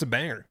 That's a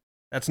banger.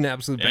 That's an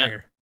absolute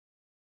banger.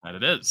 That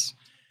it is.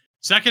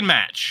 Second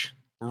match,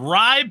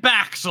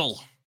 Rybaxel.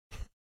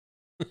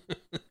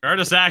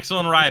 Curtis Axel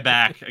and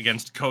Ryback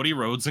against Cody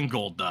Rhodes and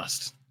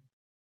Goldust.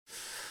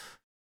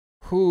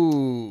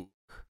 Who?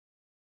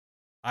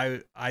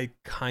 I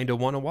kind of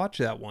want to watch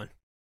that one.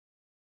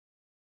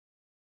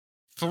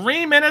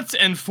 3 minutes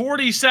and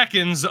 40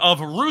 seconds of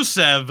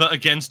Rusev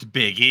against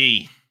Big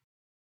E.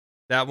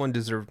 That one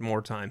deserved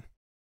more time.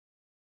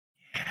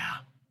 Yeah.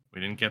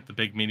 We didn't get the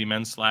big meaty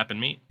men slapping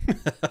meat.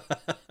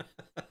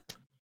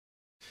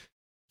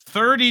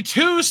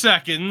 32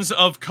 seconds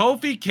of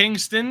Kofi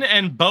Kingston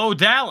and Bo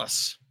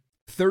Dallas.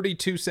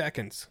 32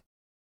 seconds.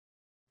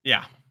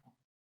 Yeah.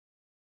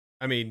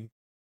 I mean,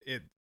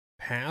 it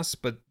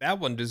passed, but that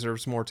one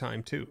deserves more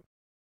time too.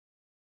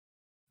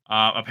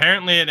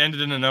 Apparently it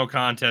ended in a no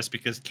contest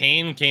because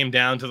Kane came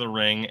down to the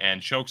ring and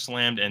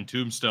chokeslammed and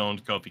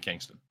tombstoned Kofi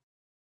Kingston.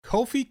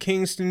 Kofi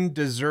Kingston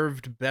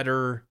deserved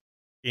better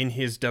in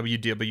his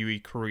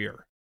WWE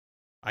career.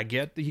 I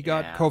get that he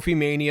got Kofi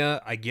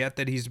Mania. I get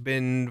that he's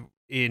been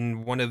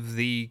in one of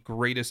the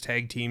greatest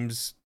tag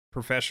teams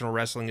professional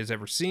wrestling has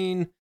ever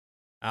seen.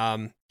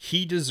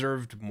 He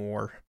deserved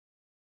more.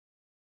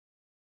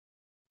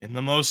 In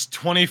the most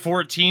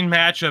 2014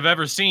 match I've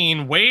ever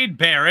seen, Wade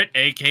Barrett,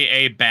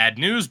 a.k.a. Bad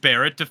News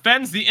Barrett,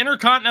 defends the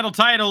Intercontinental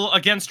title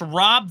against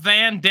Rob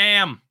Van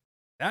Dam.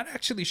 That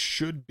actually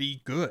should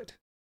be good.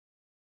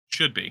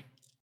 Should be.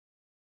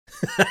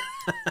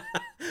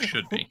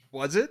 Should be.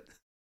 Was it?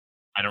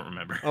 I don't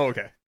remember. Oh,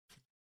 okay.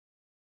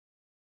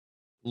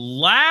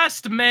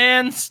 Last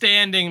man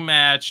standing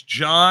match,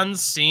 John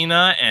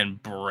Cena and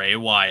Bray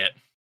Wyatt.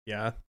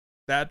 Yeah,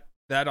 that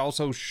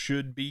also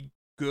should be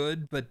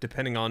good, but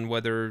depending on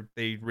whether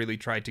they really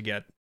tried to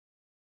get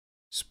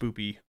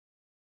spoopy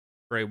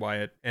Bray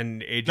Wyatt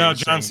and AJ. No,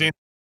 John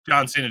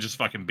Cena just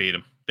fucking beat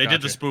him. They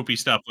did the spoopy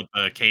stuff with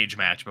the cage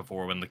match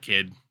before when the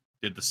kid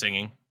did the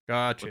singing.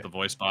 Gotcha. With the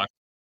voice box.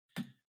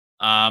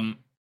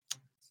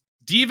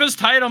 Divas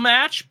title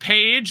match,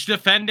 Paige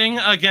defending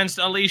against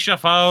Alicia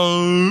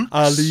Fox.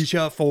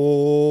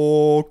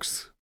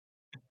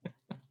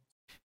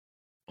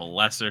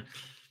 Bless her.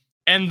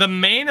 And the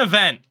main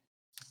event,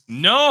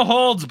 no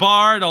holds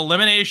barred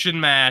elimination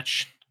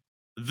match.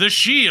 The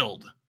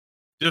Shield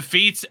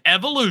defeats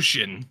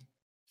Evolution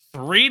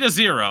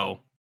 3-0.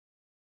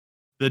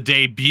 The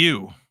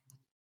debut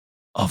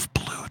of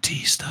Blue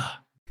Tista.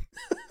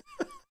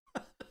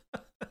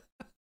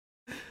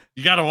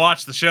 You got to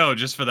watch the show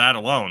just for that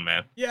alone,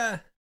 man. Yeah.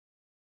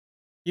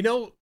 You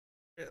know,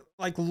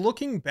 like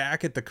looking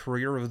back at the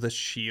career of the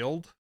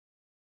Shield,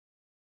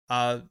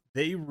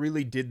 they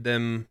really did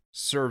them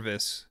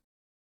service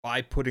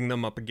by putting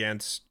them up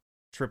against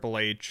Triple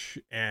H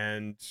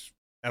and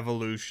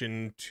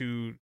Evolution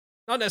to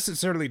not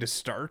necessarily to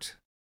start,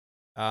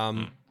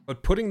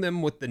 but putting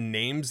them with the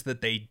names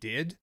that they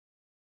did.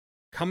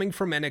 Coming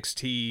from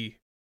NXT,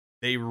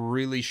 they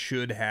really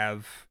should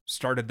have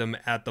started them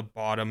at the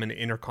bottom, an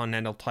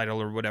Intercontinental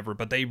title or whatever,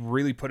 but they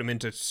really put them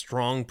into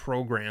strong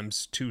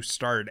programs to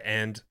start,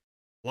 and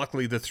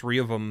luckily the three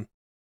of them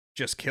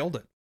just killed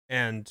it.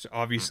 And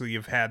obviously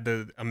you've had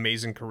the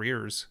amazing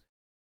careers.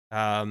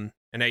 And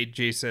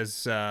AJ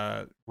says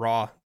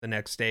Raw the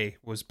next day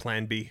was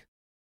Plan B.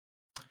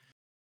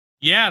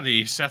 Yeah,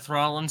 the Seth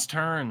Rollins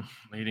turn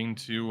leading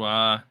to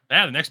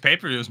the next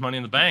pay-per-view is Money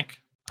in the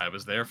Bank. I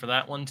was there for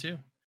that one too.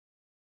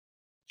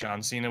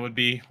 John Cena would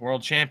be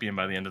world champion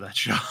by the end of that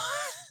show.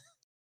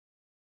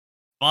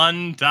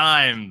 Fun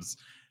times.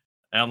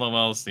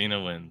 LOL,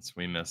 Cena wins.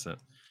 We miss it.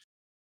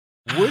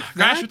 With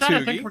that,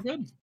 I think we're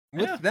good.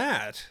 With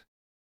that,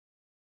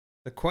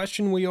 the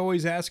question we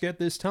always ask at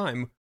this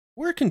time,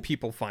 where can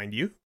people find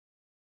you?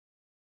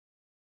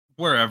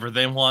 Wherever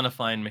they want to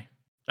find me.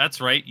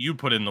 That's right. You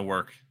put in the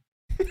work.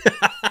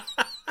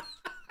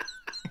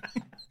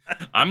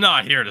 I'm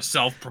not here to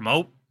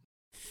self-promote.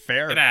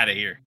 Fair. Get out of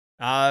here.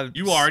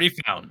 You already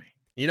found me.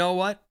 You know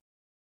what?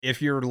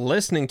 If you're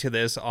listening to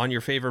this on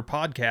your favorite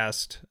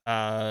podcast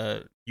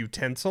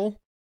utensil,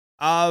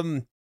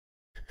 Crash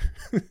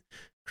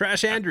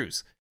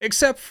Andrews,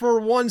 except for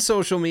one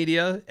social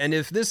media, and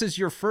if this is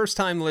your first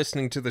time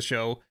listening to the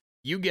show,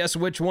 you guess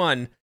which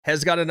one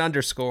has got an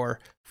underscore.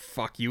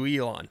 Fuck you,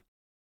 Elon.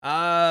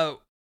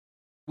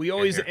 We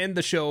always end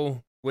the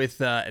show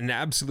with an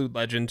absolute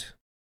legend.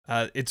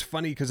 It's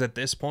funny because at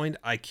this point,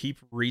 I keep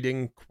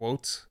reading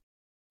quotes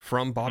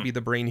from Bobby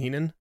the Brain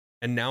Heenan,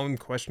 and now I'm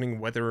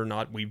questioning whether or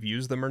not we've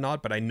used them or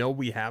not, but I know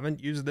we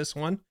haven't used this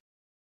one.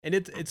 And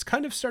it's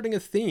kind of starting a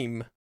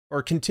theme,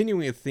 or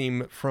continuing a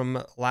theme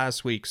from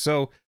last week.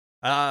 So,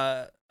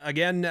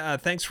 again,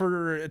 thanks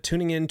for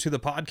tuning in to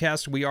the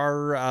podcast. We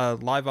are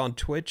live on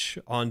Twitch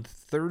on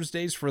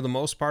Thursdays for the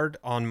most part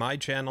on my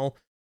channel.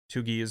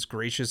 Tugi is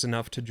gracious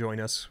enough to join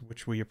us,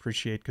 which we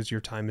appreciate because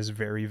your time is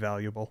very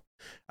valuable.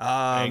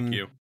 Thank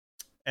you.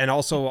 And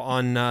also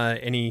on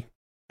any,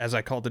 as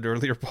I called it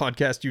earlier,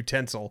 podcast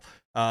utensil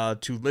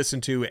to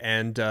listen to,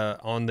 and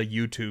on the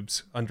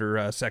YouTubes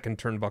under Second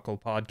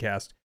Turnbuckle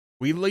Podcast.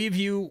 We leave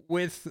you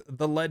with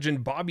the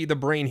legend Bobby the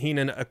Brain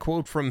Heenan, a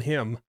quote from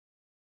him.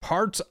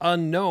 Parts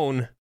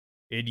unknown,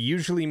 it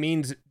usually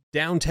means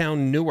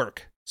downtown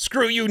Newark.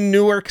 Screw you,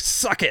 Newark,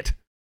 suck it!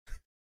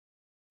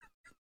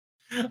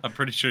 I'm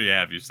pretty sure you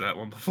have used that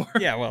one before.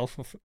 Yeah, well...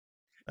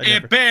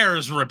 It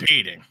bears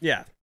repeating.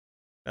 Yeah,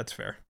 that's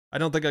fair. I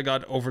don't think I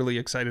got overly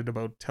excited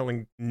about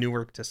telling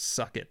Newark to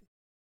suck it.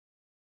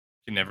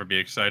 You can never be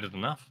excited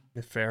enough.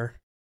 Fair.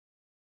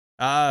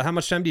 How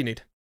much time do you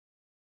need?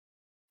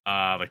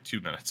 Like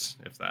 2 minutes,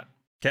 if that.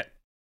 Okay.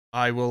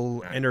 I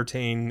will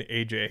entertain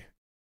AJ.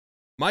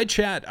 My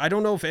chat, I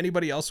don't know if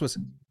anybody else was...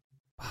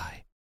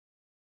 Bye.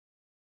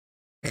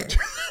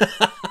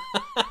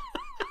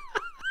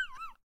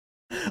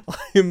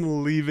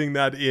 I'm leaving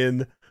that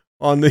in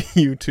on the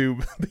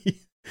YouTube.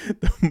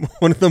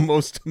 One of the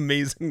most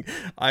amazing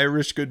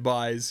Irish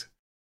goodbyes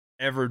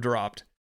ever dropped.